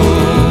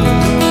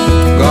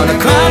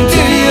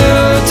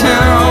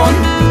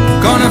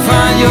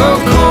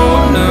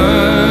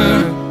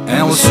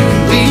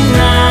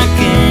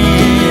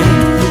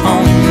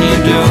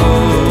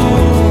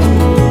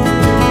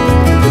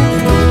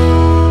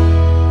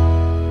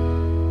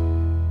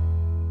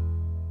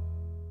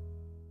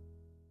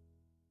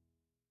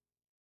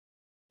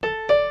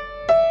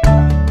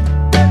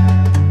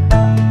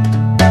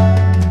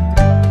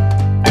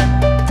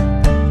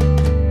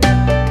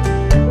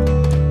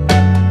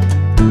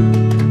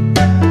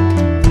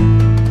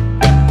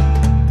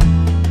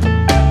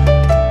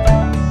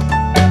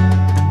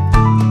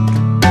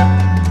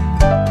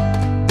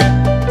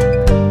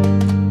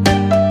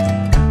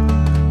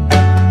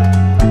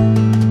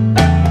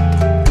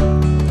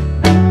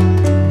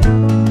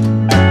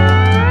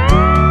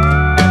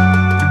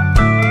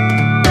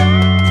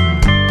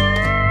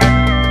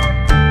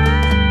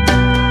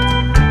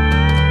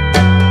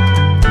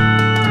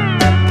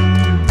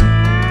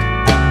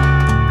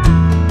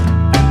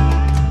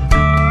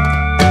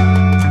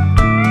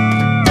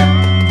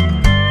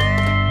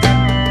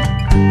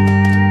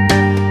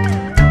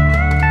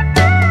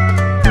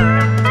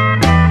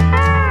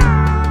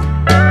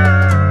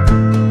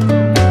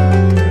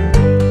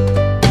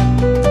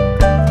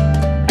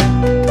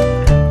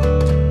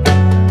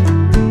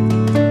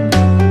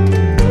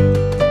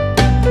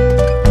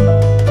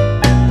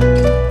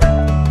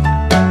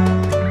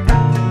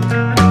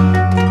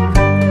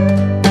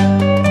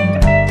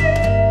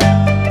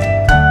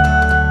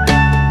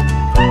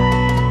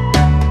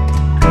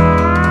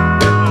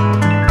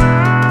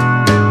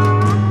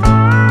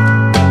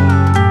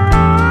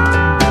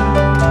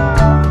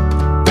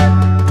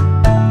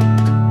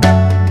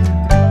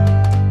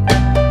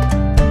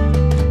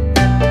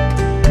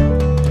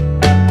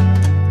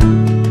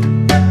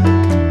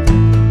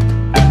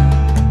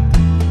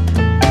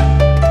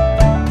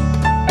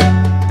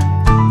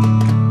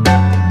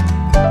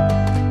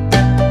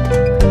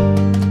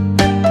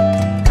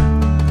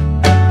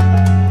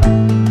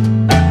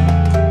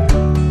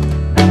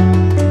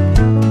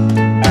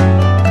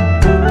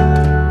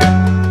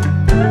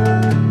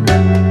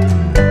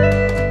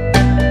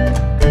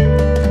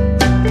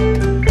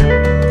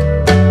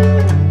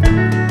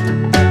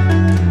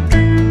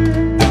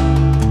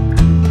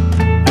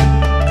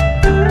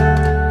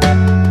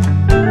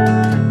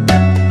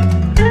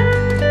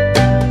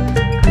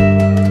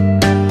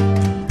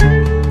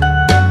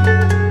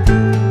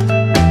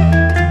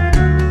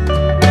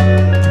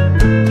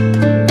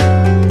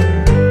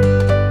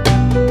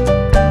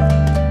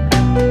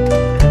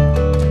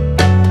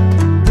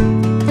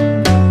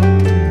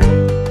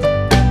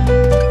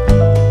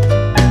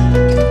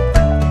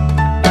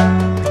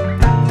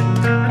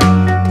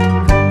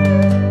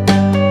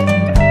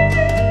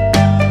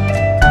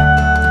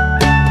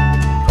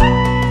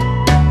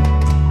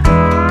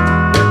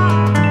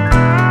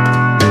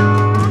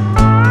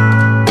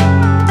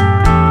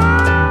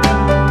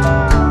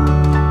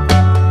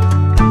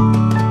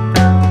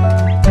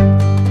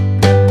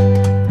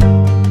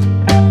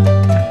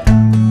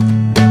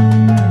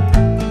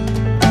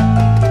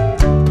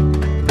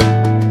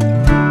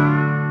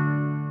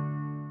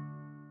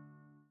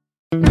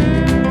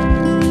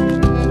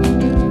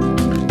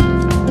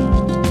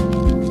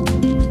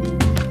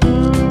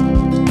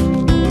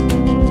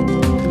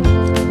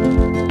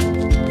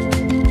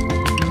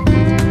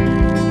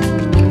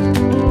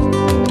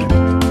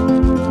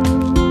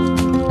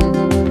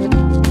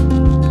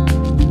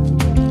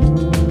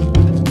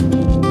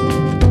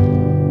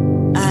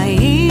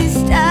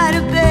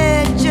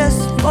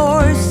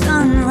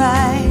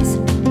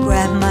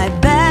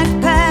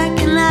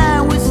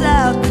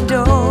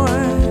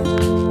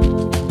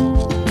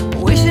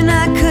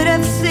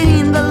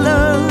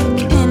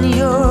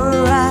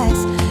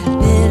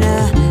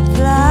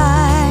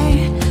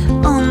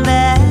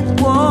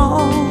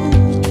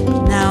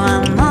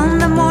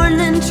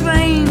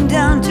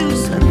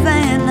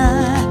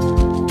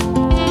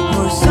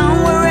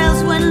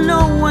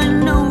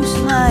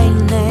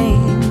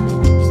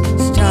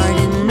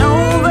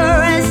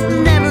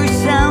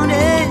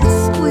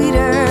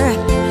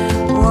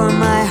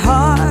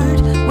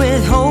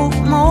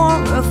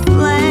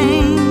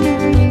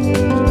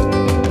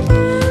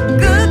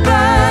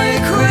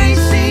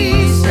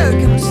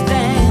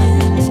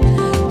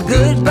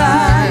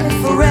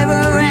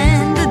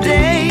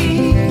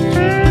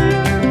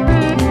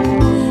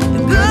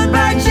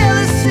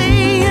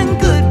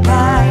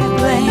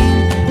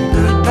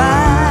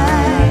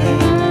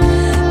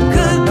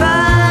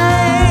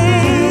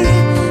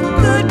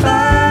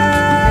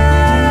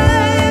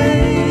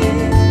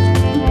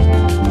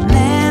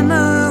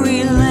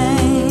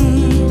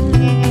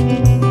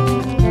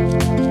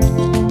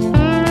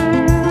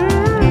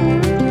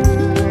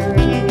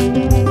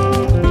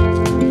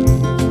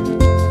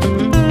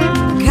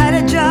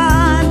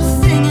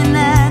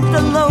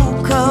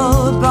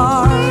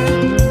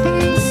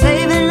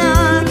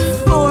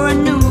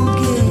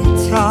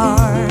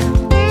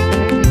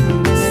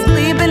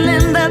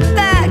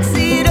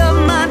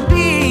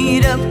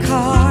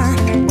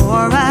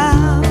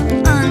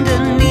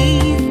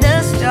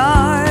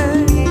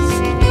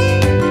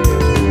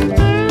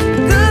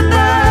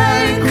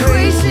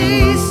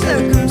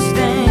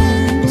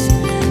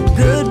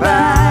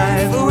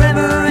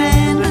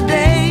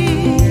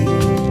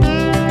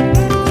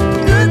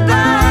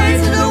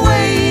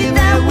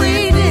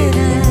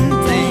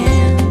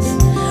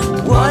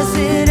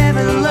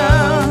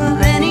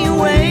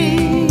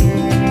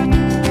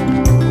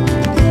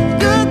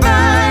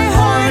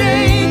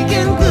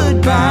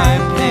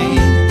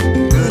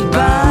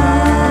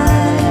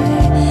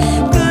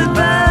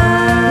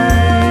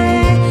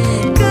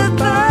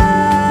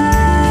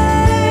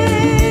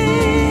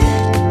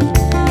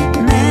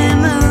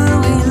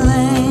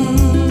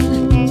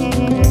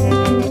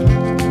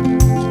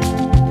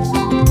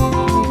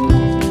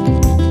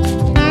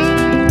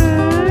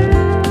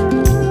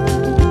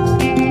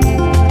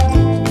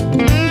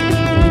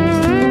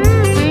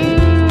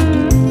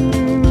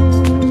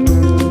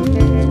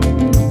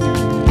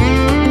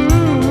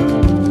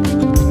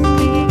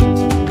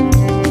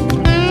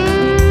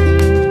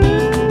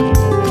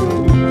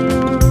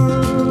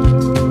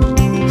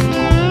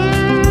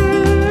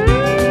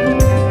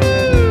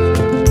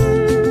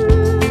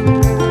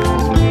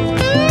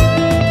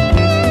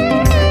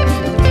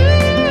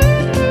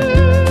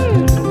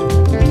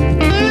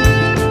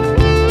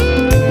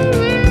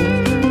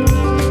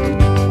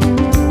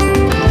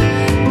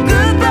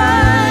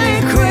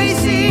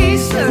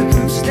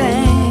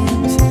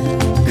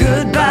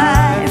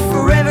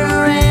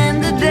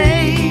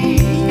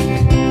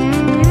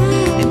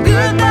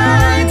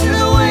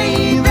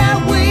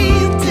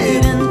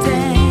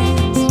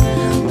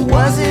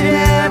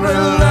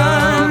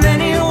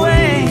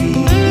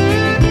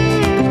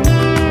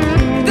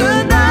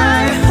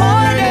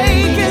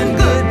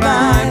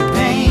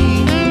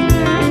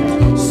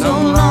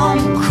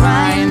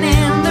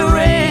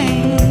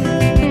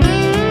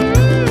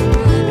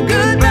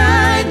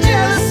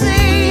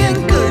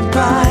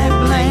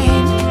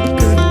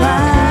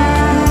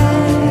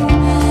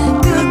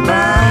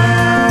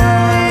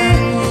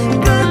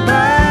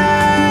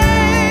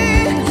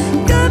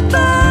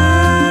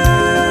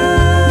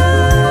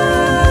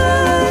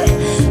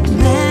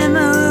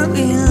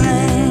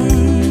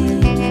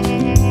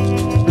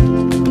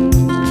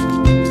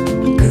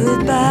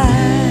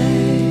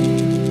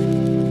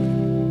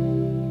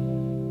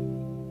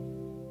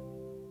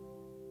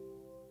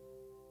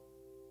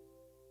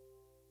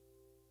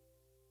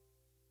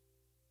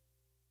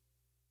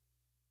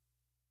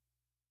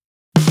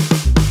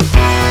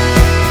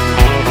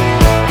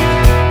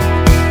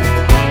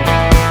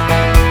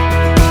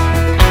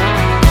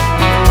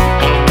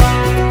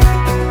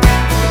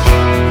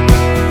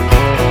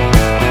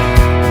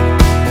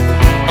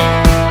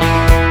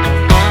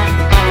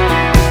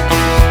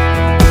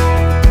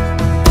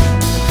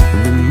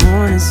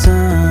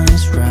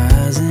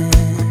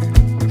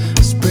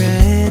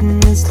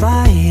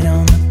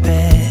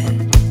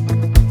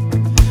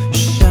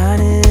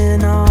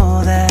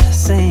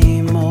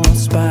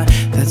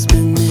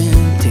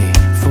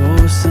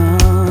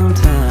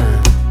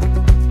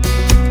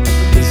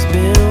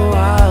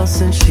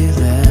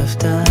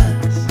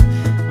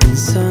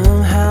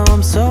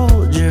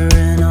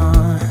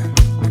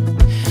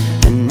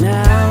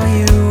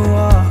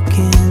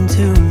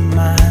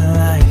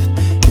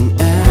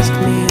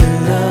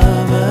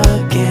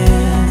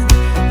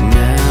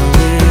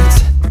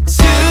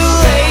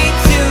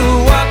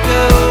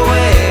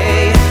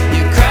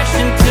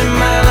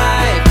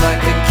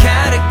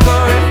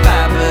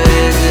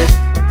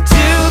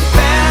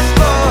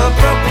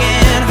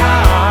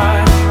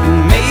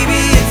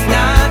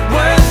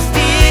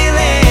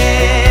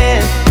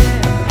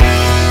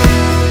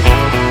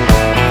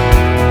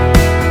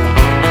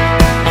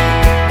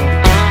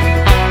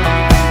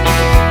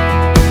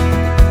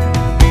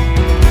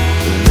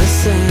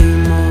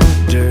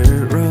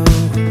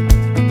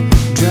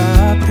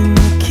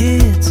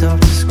 nights off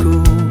to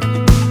school.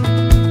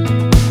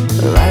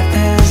 Life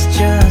has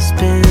just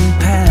been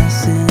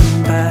passing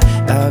by.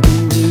 I've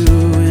been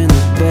doing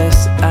the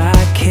best I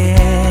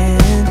can,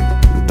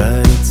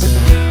 but it's a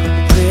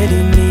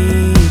pretty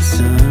neat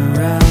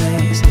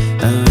sunrise,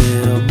 a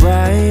little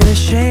brighter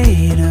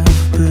shade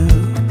of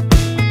blue.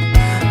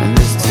 And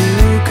there's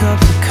 2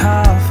 cups of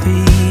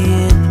coffee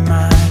in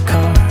my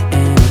car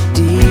and a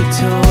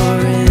detour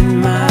in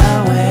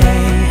my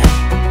way.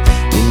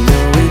 You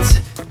know it's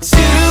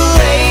too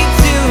late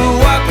to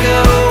walk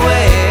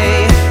away.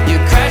 You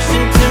crashed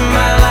into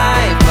my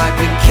life like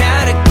a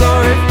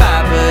category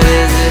 5, but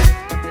is it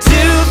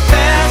too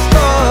fast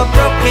for a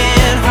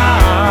broken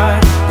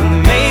heart?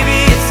 Maybe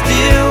it's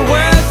still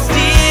worth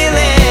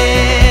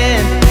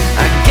stealing.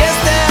 I guess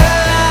that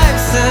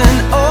life's an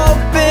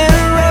open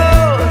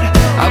road.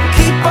 I'll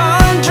keep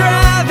on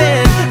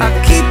driving, I'll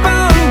keep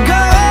on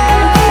going.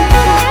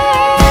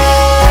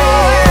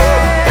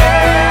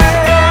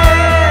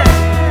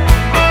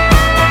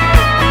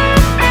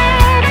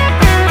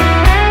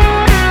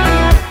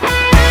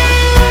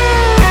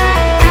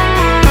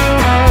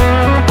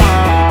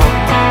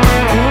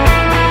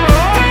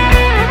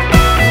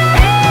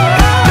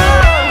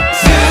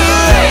 Too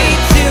late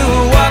to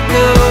walk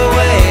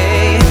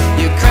away.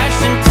 You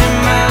crashed into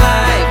my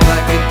life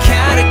like a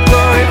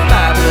category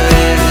 5, but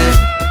is it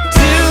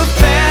too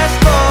fast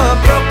for a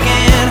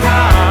broken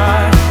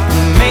heart?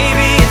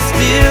 Maybe it's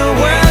still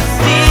worth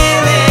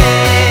stealing.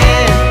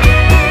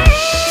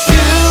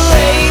 Too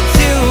late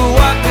to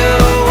walk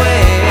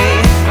away.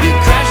 You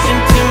crashed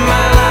into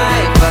my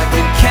life like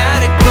a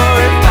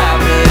category 5,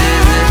 but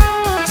is it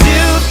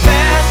too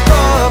fast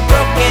for a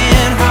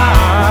broken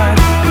heart?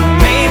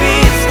 Maybe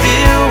it's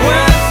still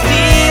worth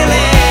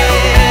stealing.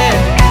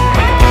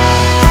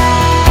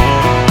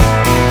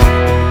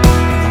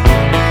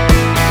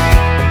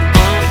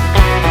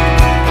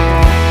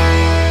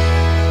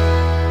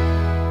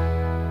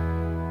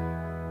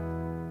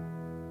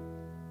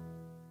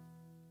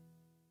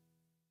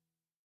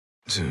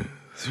 Two,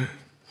 three.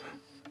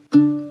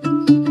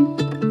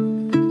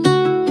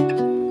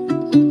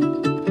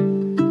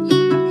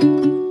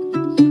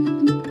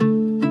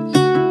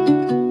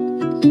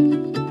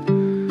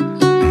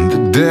 In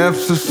the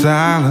depths of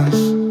silence,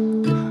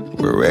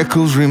 where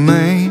echoes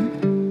remain,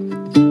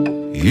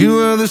 you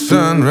were the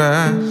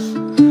sunrise,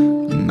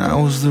 and I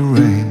was the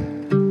rain.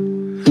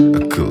 A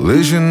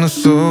collision of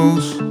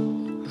souls,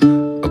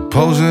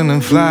 opposing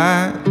in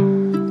flight.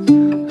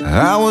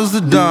 I was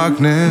the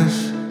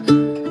darkness,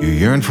 you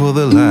yearned for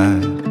the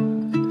light.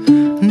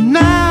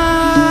 Now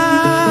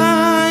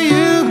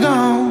you're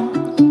gone,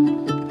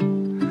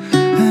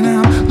 and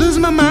I'm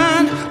losing my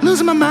mind,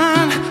 losing my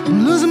mind,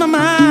 I'm losing my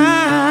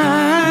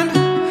mind.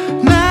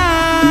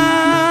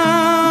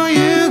 Now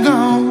you're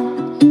gone.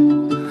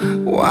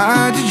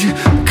 Why did you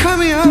cut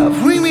me up,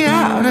 bring me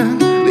out, and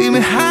leave me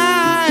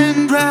high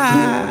and dry?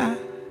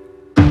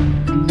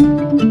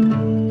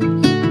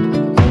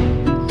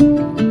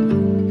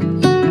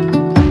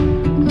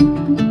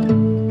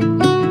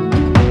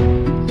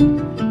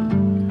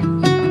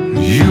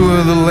 You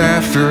were the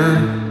laughter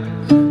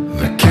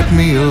that kept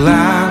me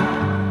alive.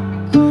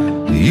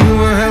 You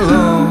were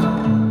hello,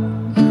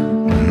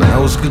 and I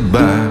was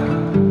goodbye.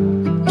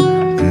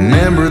 An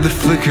ember that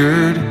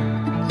flickered,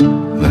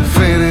 that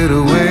faded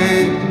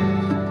away.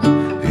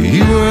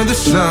 You were the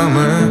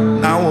summer,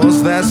 and I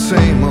was that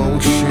same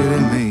old shit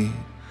in me.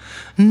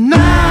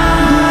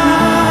 Now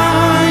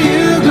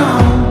you're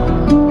gone,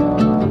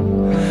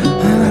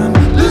 and I'm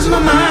losing my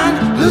mind,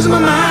 losing my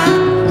mind,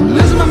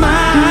 losing my mind.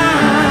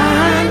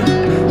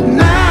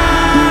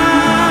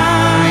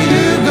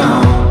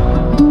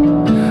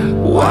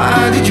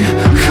 Why did you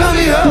cut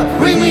me up,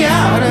 bring me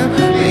out, and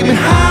leave me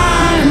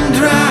high and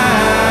dry?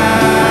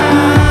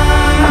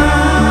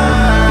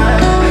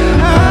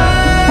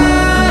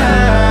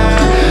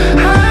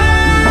 Now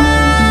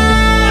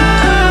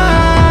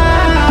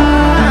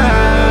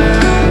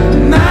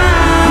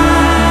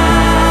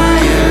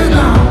you're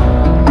gone.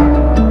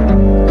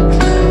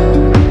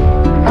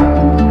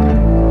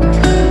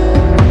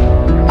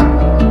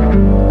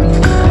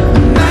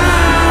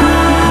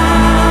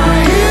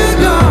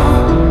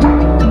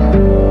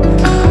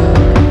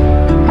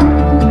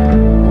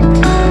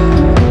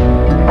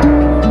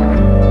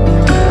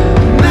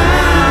 Now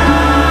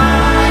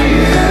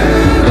you're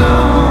gone.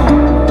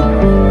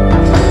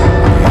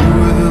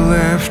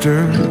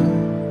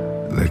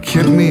 That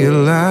kept me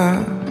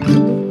alive.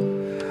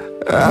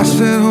 I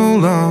said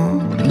hold on,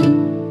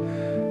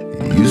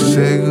 you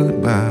said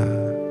goodbye.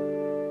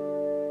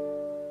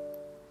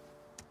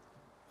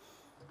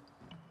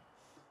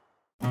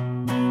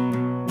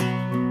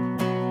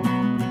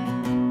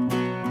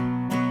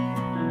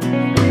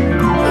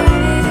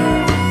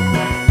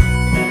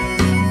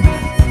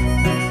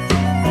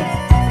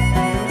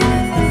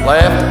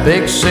 Left the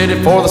big city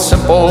for the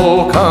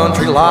simple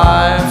country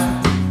life.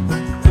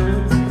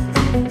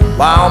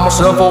 Found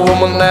myself a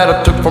woman that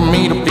it took for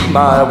me to be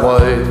my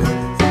wife.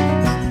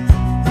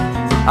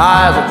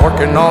 I was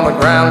working on the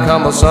ground,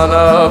 come the sun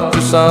up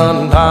to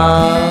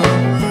sundown.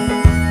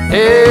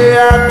 Hey,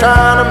 I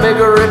tried to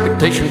make a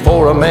reputation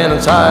for a man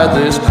inside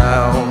this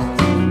town.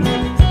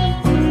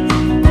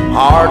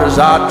 Hard as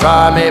I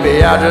try,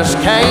 maybe I just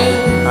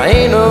can't. I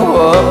ain't no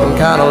up and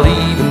kinda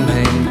leaving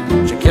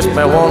me. She kissed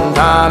me one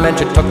time and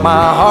she took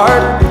my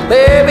heart.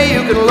 Baby,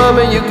 you can love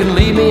me, you can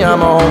leave me,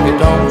 I'm a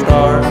honky-tonk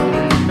star.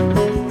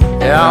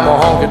 Yeah, I'm a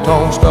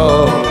honky-tonk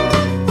star.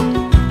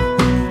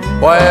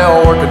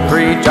 Well, working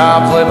 3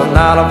 jobs, living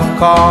out of a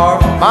car.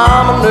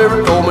 Mama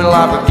never told me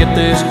life would get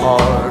this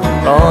hard.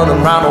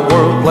 Running around the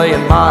world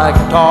playing my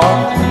guitar.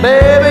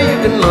 Baby, you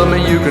can love me,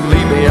 you can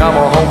leave me, I'm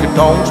a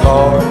honky-tonk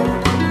star.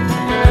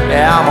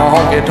 Yeah, I'm a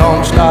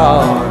honky-tonk star.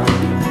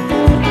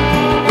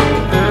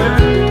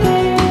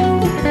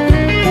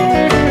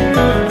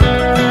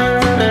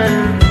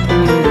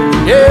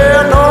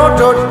 Yeah, I know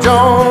George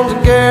Jones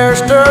and Gary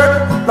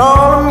Sturt and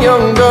all them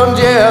young guns,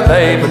 yeah,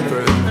 they've been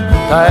through.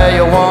 Tell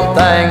you one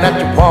thing that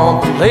you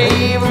won't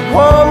believe.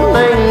 One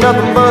ain't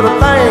nothing but a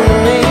thing to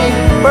me.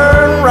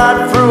 Burn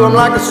right through them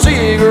like a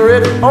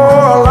cigarette or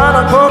a line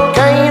of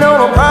cocaine on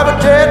a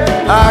private jet.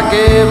 I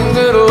give them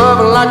good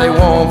loving like they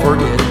won't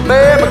forget.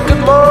 Baby,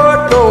 good Lord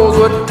knows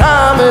what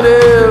time it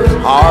is.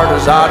 Hard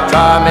as I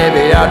try,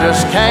 maybe I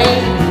just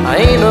can't. I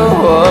ain't no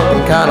up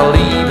and kinda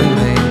leaving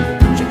me.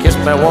 She kissed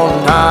me one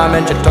time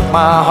and she took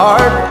my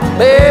heart.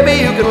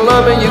 Baby, you can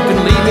love me, you can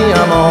leave me,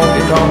 I'm a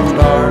honky-tonk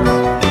star.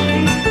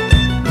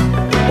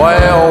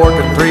 Well,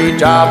 working 3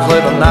 jobs,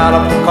 living out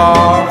of a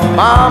car.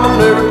 Mama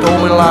never told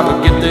me life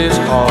would get this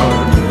hard.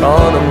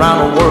 Running around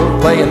the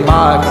world playing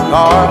my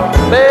guitar.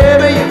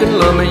 Baby, you can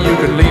love me, you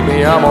can leave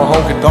me, I'm a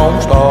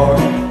honky-tonk star.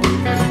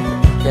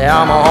 Yeah,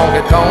 I'm a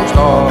honky-tonk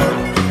star.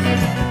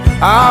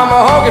 I'm a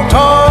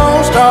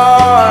honky-tonk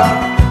star.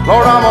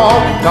 Lord, I'm a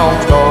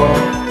honky-tonk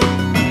star.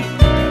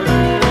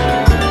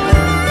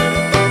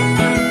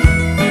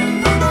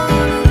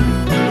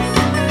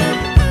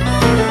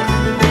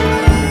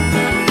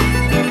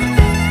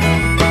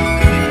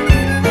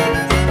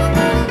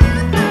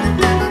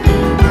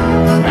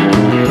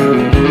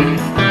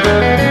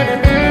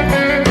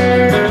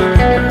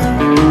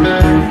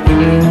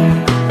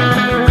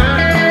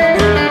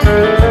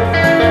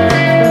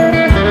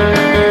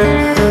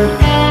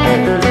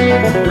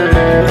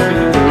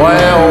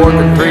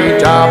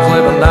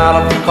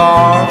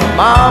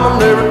 Mama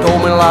never told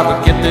me life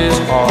would get this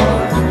hard.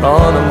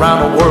 Running around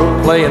the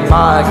world playing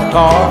my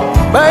guitar.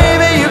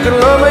 Baby, you can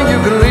love me, you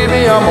can leave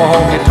me, I'm a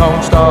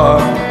honky-tonk star.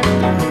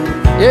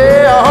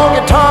 Yeah, a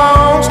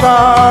honky-tonk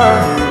star.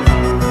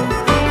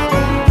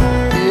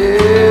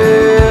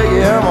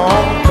 Yeah, I'm a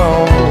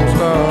honky-tonk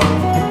star.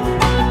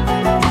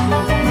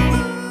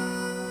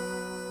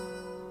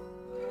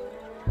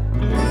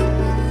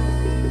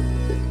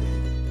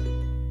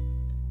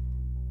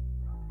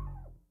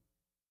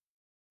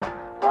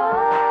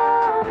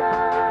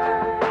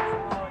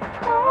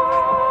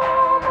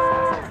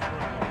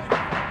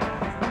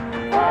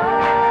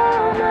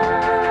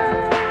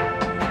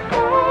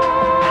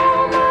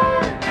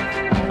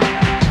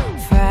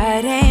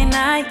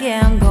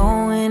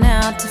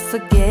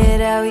 Forget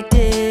how he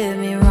did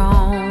me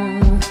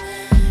wrong.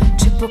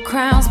 Triple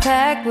crowns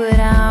packed, but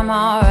I'm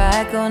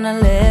alright. Gonna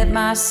let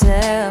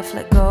myself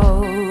let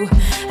go.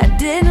 I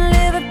didn't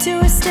live up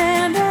to his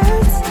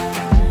standards,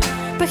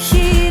 but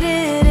he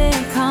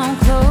didn't come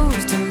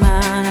close to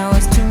mine. I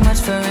was too much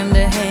for him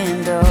to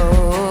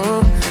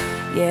handle.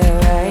 Yeah,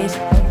 right.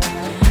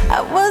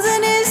 I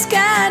wasn't his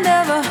kind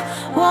of a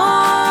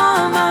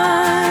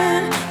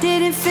woman.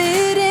 Didn't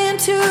fit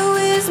into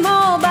his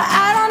mold, but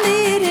I don't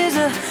need his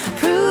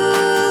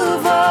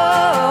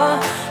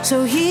so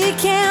he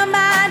can't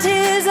mind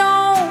his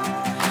own.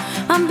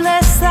 I'm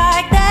blessed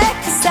like that,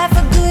 'cause I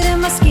feel good in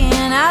my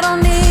skin. I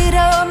don't need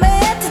a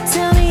man to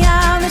tell me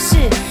I'm the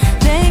shit.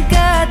 Thank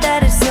God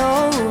that it's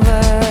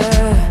over,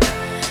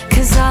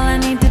 'cause all I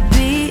need to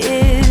be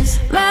is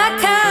my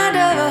kind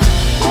of a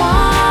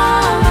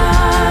woman.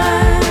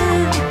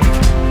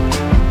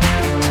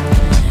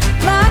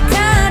 My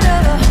kind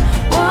of a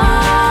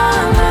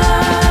woman.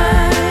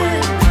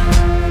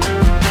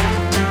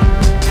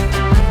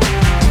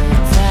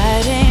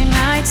 Friday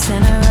night,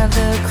 center of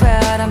the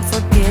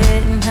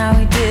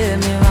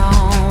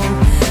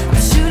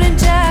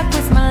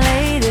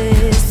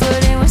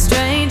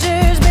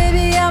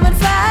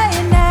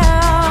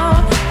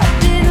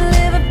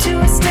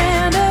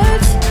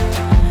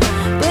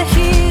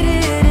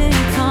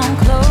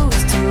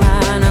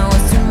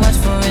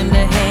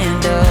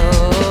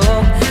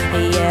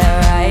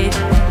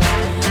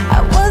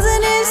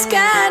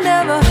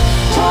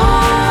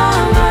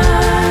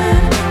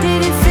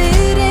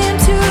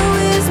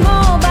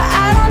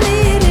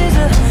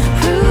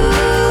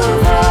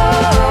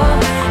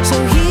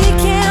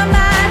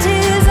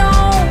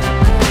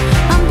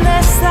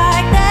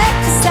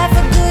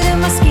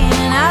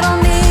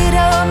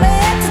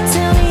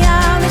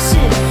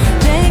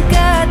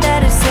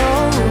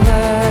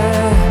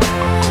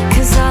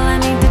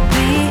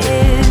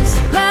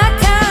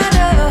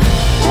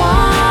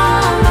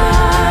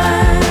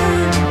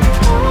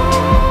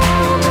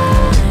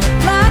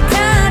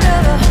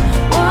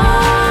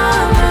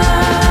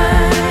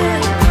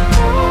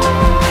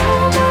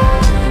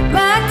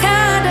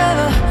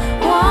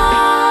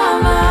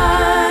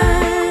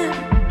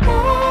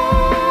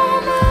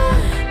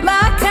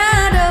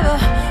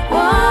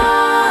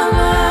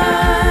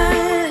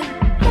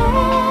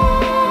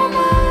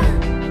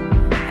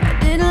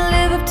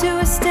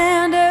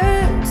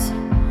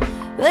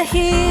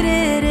he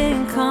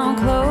didn't come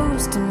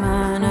close to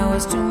mine. I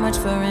was too much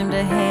for him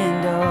to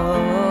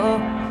handle.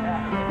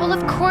 Well,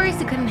 of course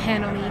he couldn't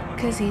handle me,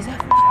 because he's a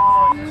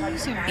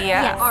loser.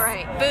 Yeah.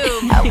 Alright,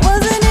 boom. I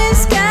wasn't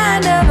his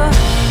kind of a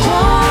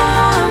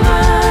woman.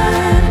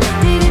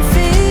 Didn't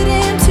fit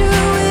into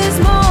his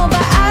mold,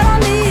 but I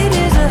don't need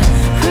his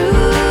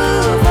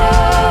approval,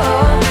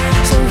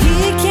 so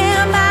he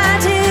can't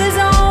mind his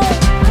own.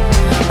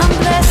 I'm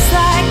blessed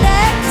like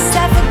that, 'cause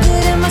I feel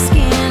good in my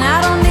skin. I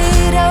don't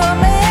need a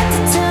man to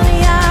tell me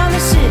I'm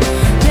the shit.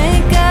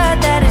 Thank God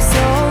that it's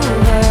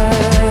over,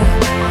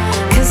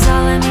 'cause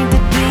all I need to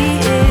be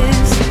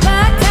is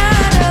my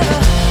kind of a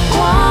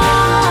woman.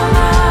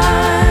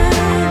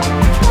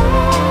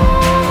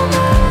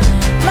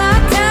 My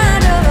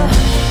kind of a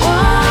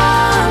woman.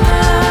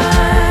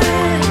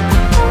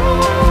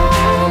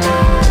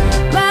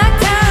 My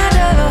kind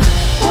of a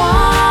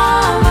woman.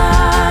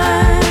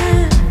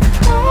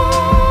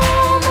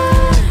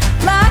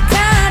 My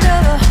kind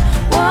of a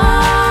woman.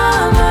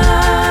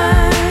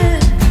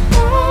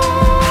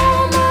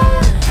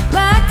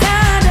 My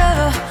kind of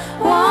a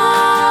woman.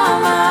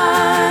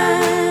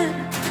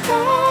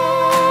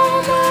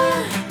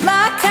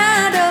 My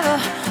kind of a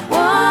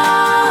woman.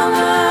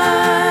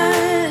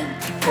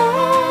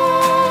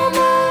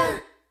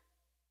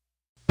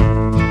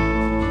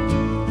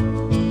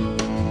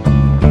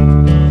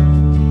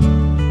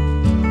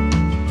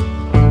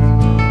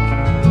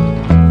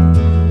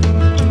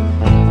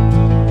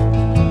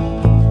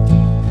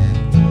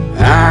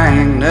 I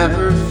ain't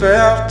never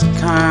felt a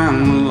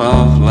kind of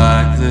love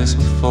like this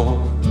before.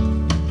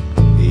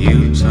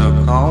 You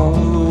took all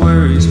the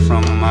worries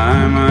from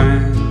my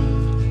mind.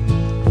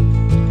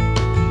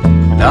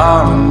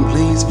 Darling,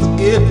 please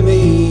forgive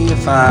me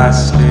if I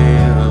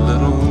stayed a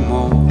little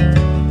more.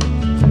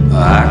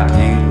 I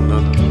can't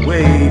look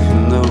away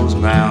from those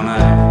brown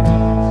eyes.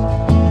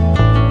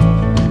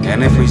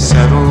 And if we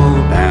settle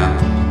down,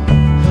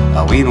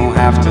 we don't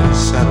have to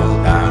settle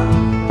down.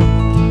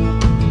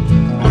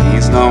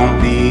 Please don't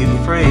be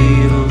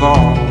afraid of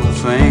all the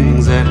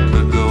things that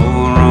could go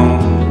wrong.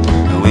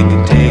 We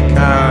can take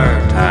our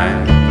time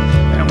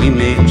and we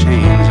may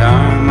change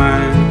our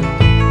mind.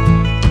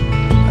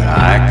 But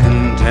I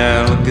can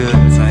tell a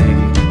good thing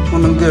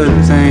when a good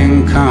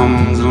thing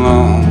comes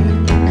along.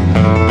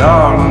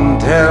 Darling,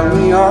 tell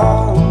me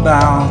all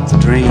about the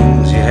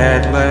dreams you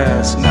had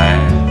last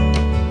night.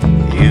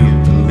 You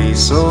can be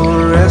so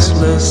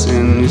restless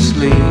in your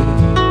sleep.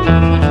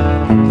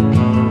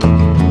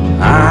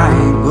 I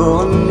ain't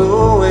going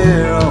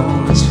nowhere,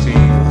 all this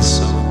feels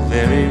so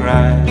very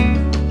right.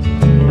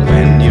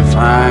 When you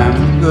find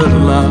good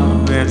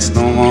love, it's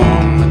the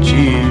one that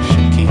you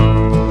should keep.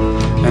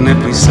 And if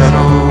we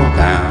settle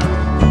down,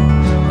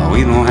 we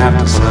don't have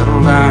to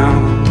settle down.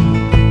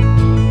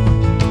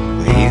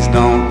 Please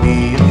don't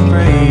be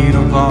afraid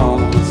of all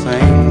the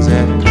things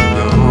that could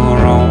go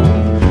wrong.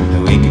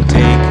 That we can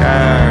take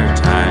our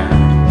time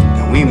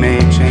and we may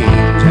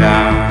change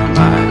our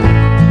mind.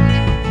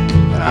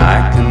 But I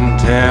can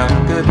tell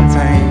a good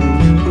thing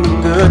when a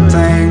good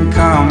thing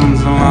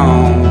comes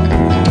along.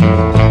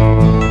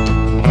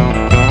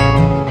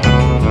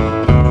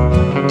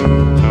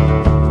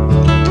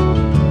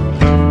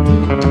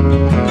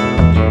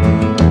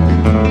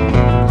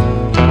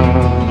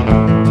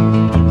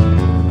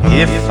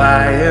 If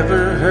I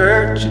ever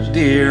hurt you,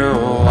 dear,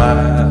 oh, I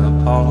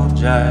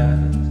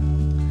apologize.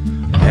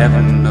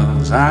 Heaven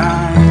knows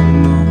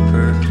I'm no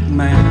perfect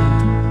man.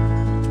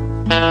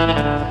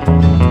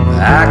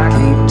 I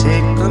can't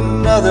take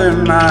another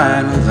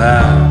night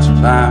without you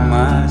by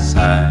my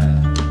side.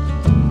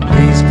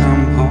 Please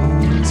come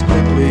home as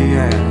quickly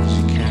as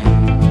you can.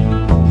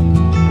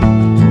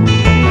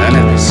 And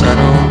if we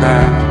settle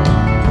down,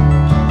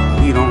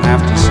 we don't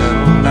have to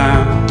settle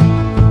down.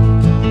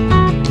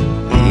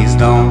 Please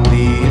don't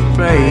be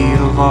afraid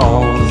of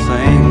all the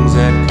things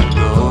that could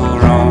go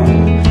wrong.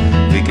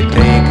 We could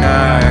take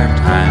our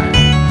time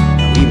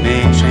and we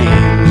may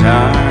change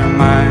our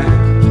mind.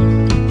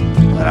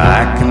 But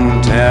I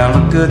can tell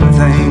a good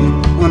thing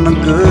when a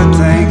good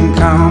thing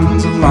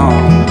comes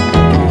along.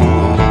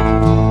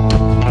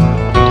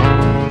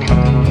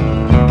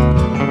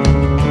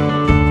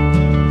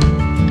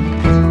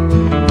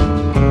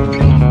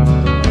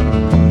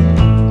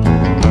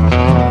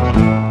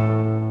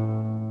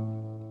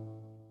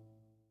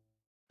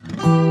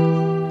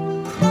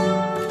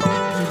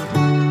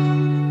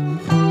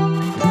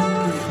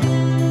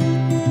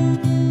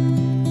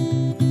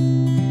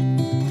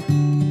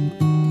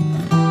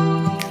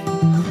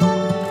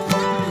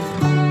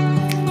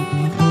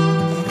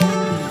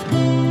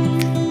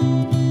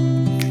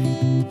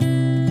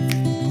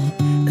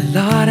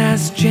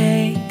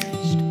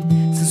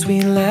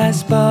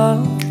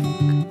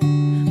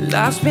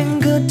 Life's been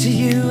good to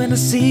you, and I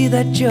see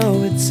that you're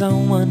with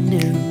someone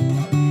new.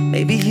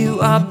 Maybe you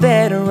are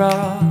better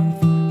off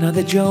now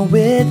that you're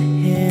with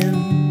him.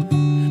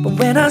 But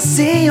when I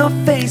see your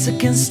face, I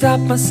can't stop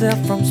myself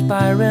from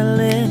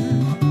spiraling.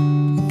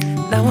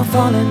 Now I'm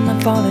falling, I'm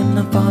falling,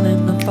 I'm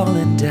falling, I'm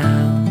falling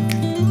down.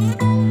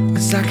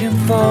 'Cause I can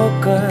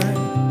focus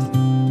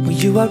when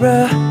you are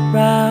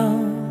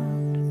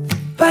around.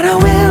 But I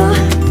will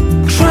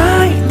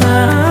try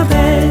my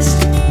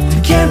best to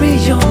carry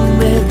on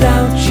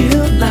without you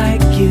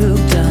like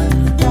you've done.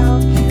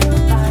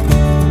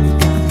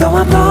 Though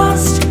I'm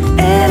lost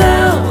and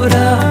out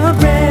of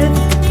breath,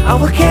 I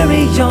will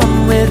carry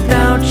on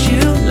without you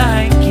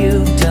like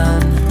you've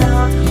done.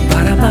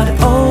 But I'm not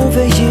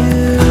over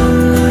you.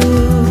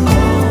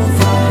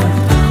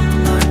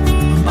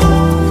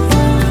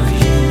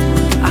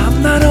 I'm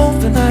not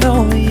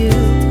over you.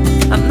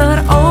 I'm not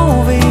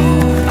over you.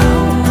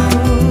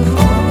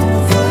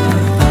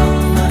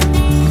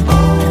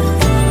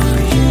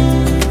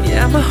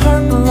 Yeah, my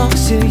heart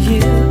belongs to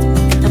you.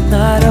 I'm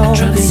not over you. I'm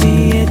trying to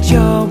see it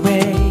your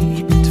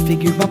way, to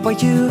figure out why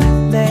you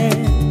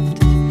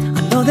left. I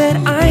know that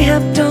I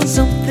have done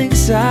some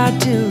things I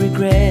do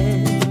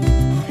regret,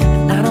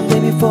 and I don't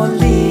blame you for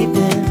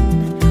leaving.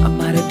 I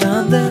might have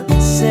done the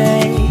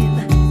same,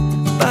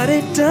 but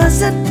it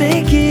doesn't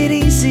make it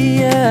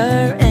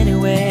easier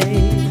anyway.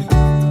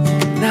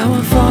 Now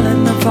I'm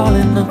falling, I'm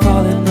falling, I'm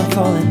falling, I'm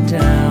falling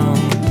down,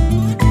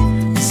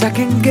 'cause I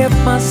can get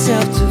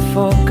myself to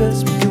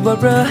focus when you are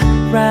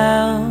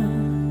around.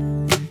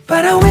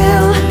 But I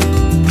will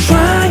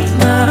try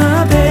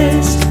my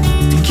best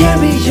to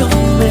carry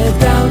on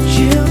without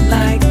you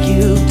like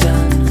you've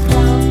done.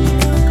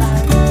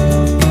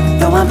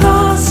 Though I'm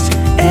lost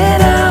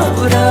and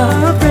out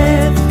of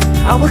breath,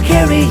 I will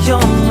carry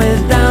on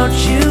without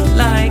you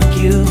like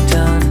you've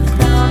done.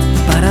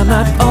 But I'm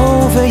not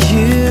over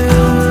you.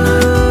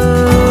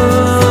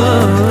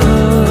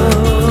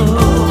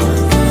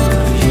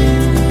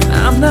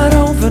 I'm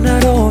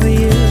not over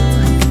you.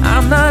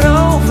 I'm not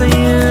over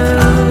you.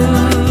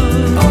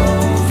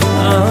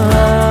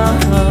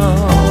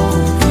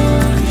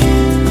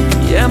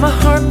 Yeah, my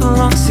heart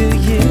belongs to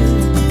you,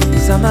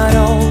 'cause I'm not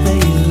over you.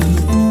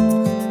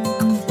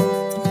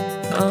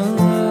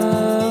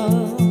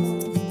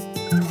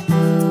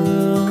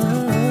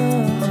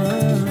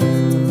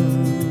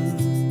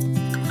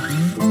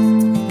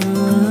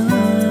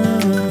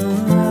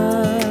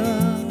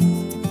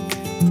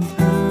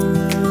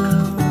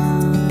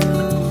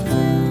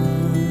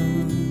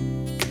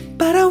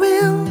 But I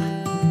will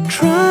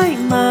try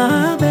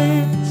my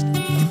best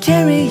to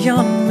carry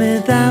on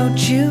without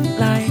you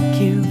like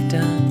you've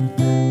done.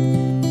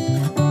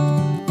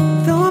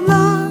 Though I'm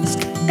lost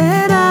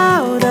and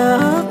out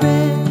of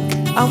breath,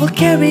 I will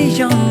carry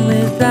on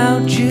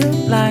without you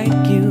like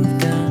you've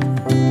done.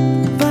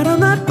 But I'm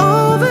not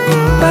over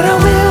you. But I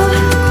will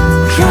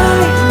try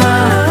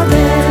my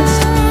best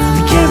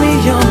to carry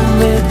on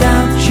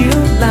without you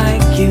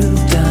like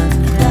you've done.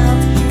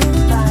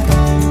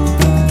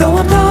 Though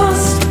I'm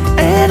lost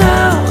and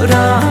out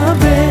of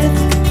breath,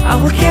 I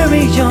will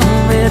carry on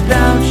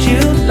without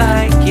you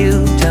like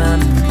you've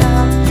done.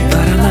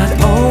 But I'm not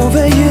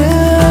over you.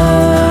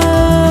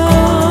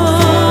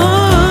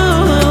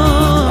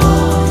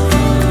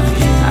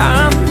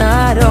 I'm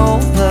not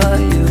over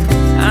you.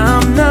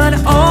 I'm not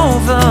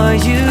over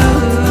you.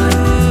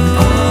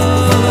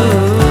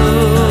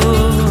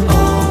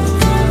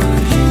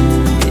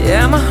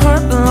 Yeah, my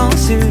heart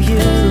belongs to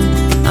you.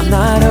 I'm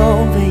not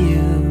over you.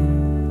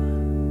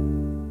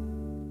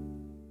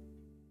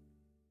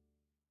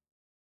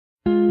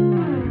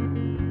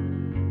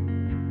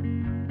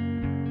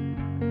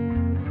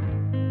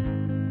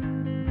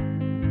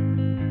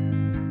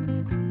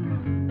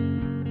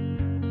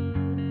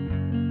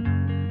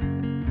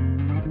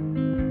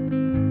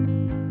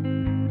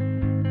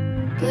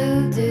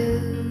 Blue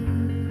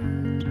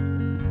dude,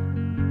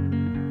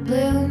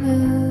 blue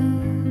moon,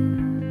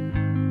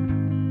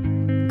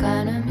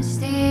 kinda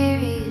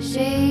mysterious,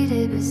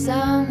 shaded with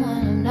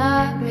someone I'm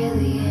not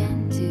really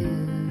into.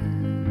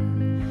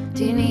 Do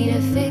you need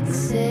to fix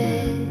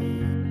it?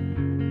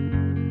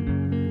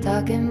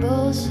 Talking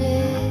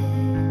bullshit.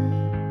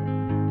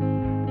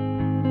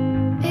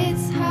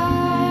 It's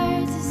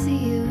hard to see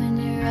you when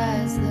your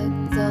eyes look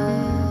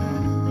dull.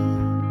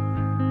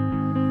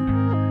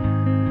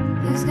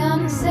 Who's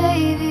gonna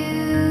save you?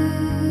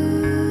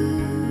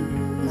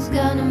 Who's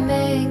gonna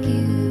make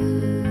you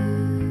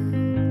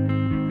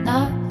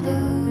not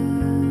blue?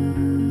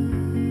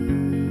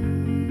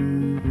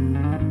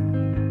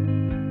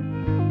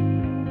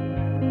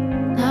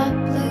 Not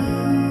blue.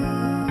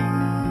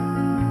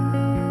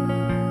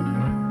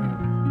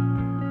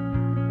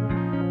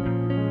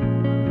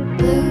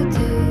 Blue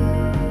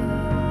dude,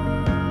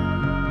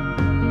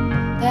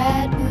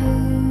 bad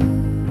mood,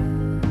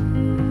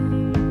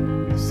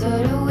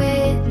 sorta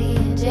witty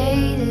and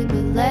jaded,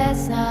 but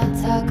let's not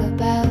talk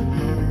about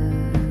you.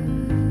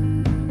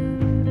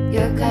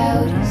 Your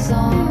coyote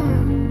song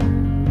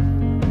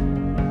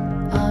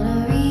on a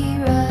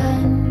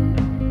rerun.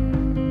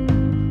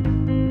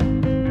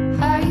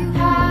 Are you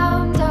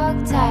hound dog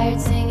tired,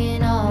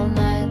 singing all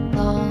night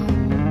long?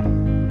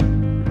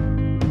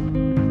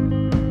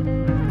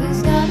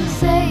 Who's gonna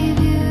save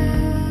you?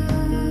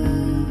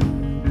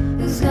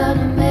 Who's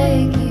gonna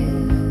make you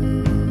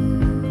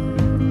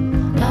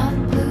not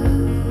blue?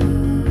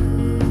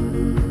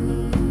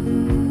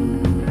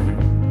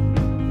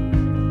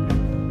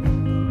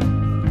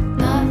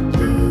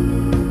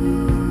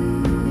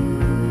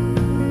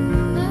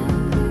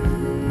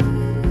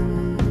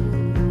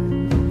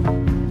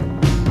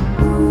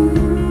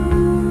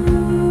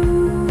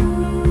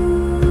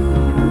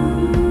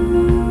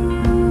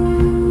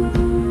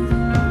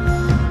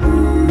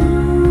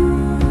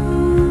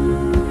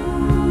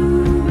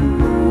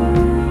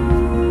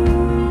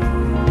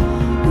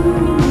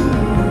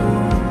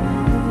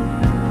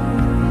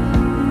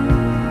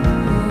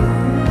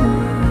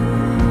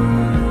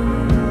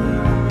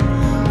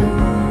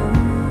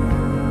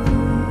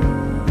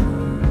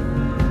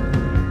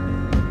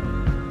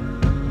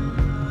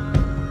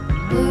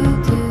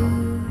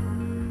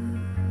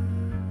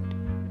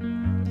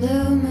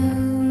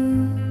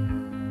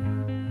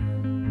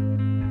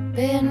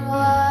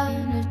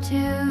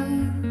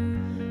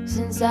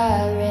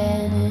 siren.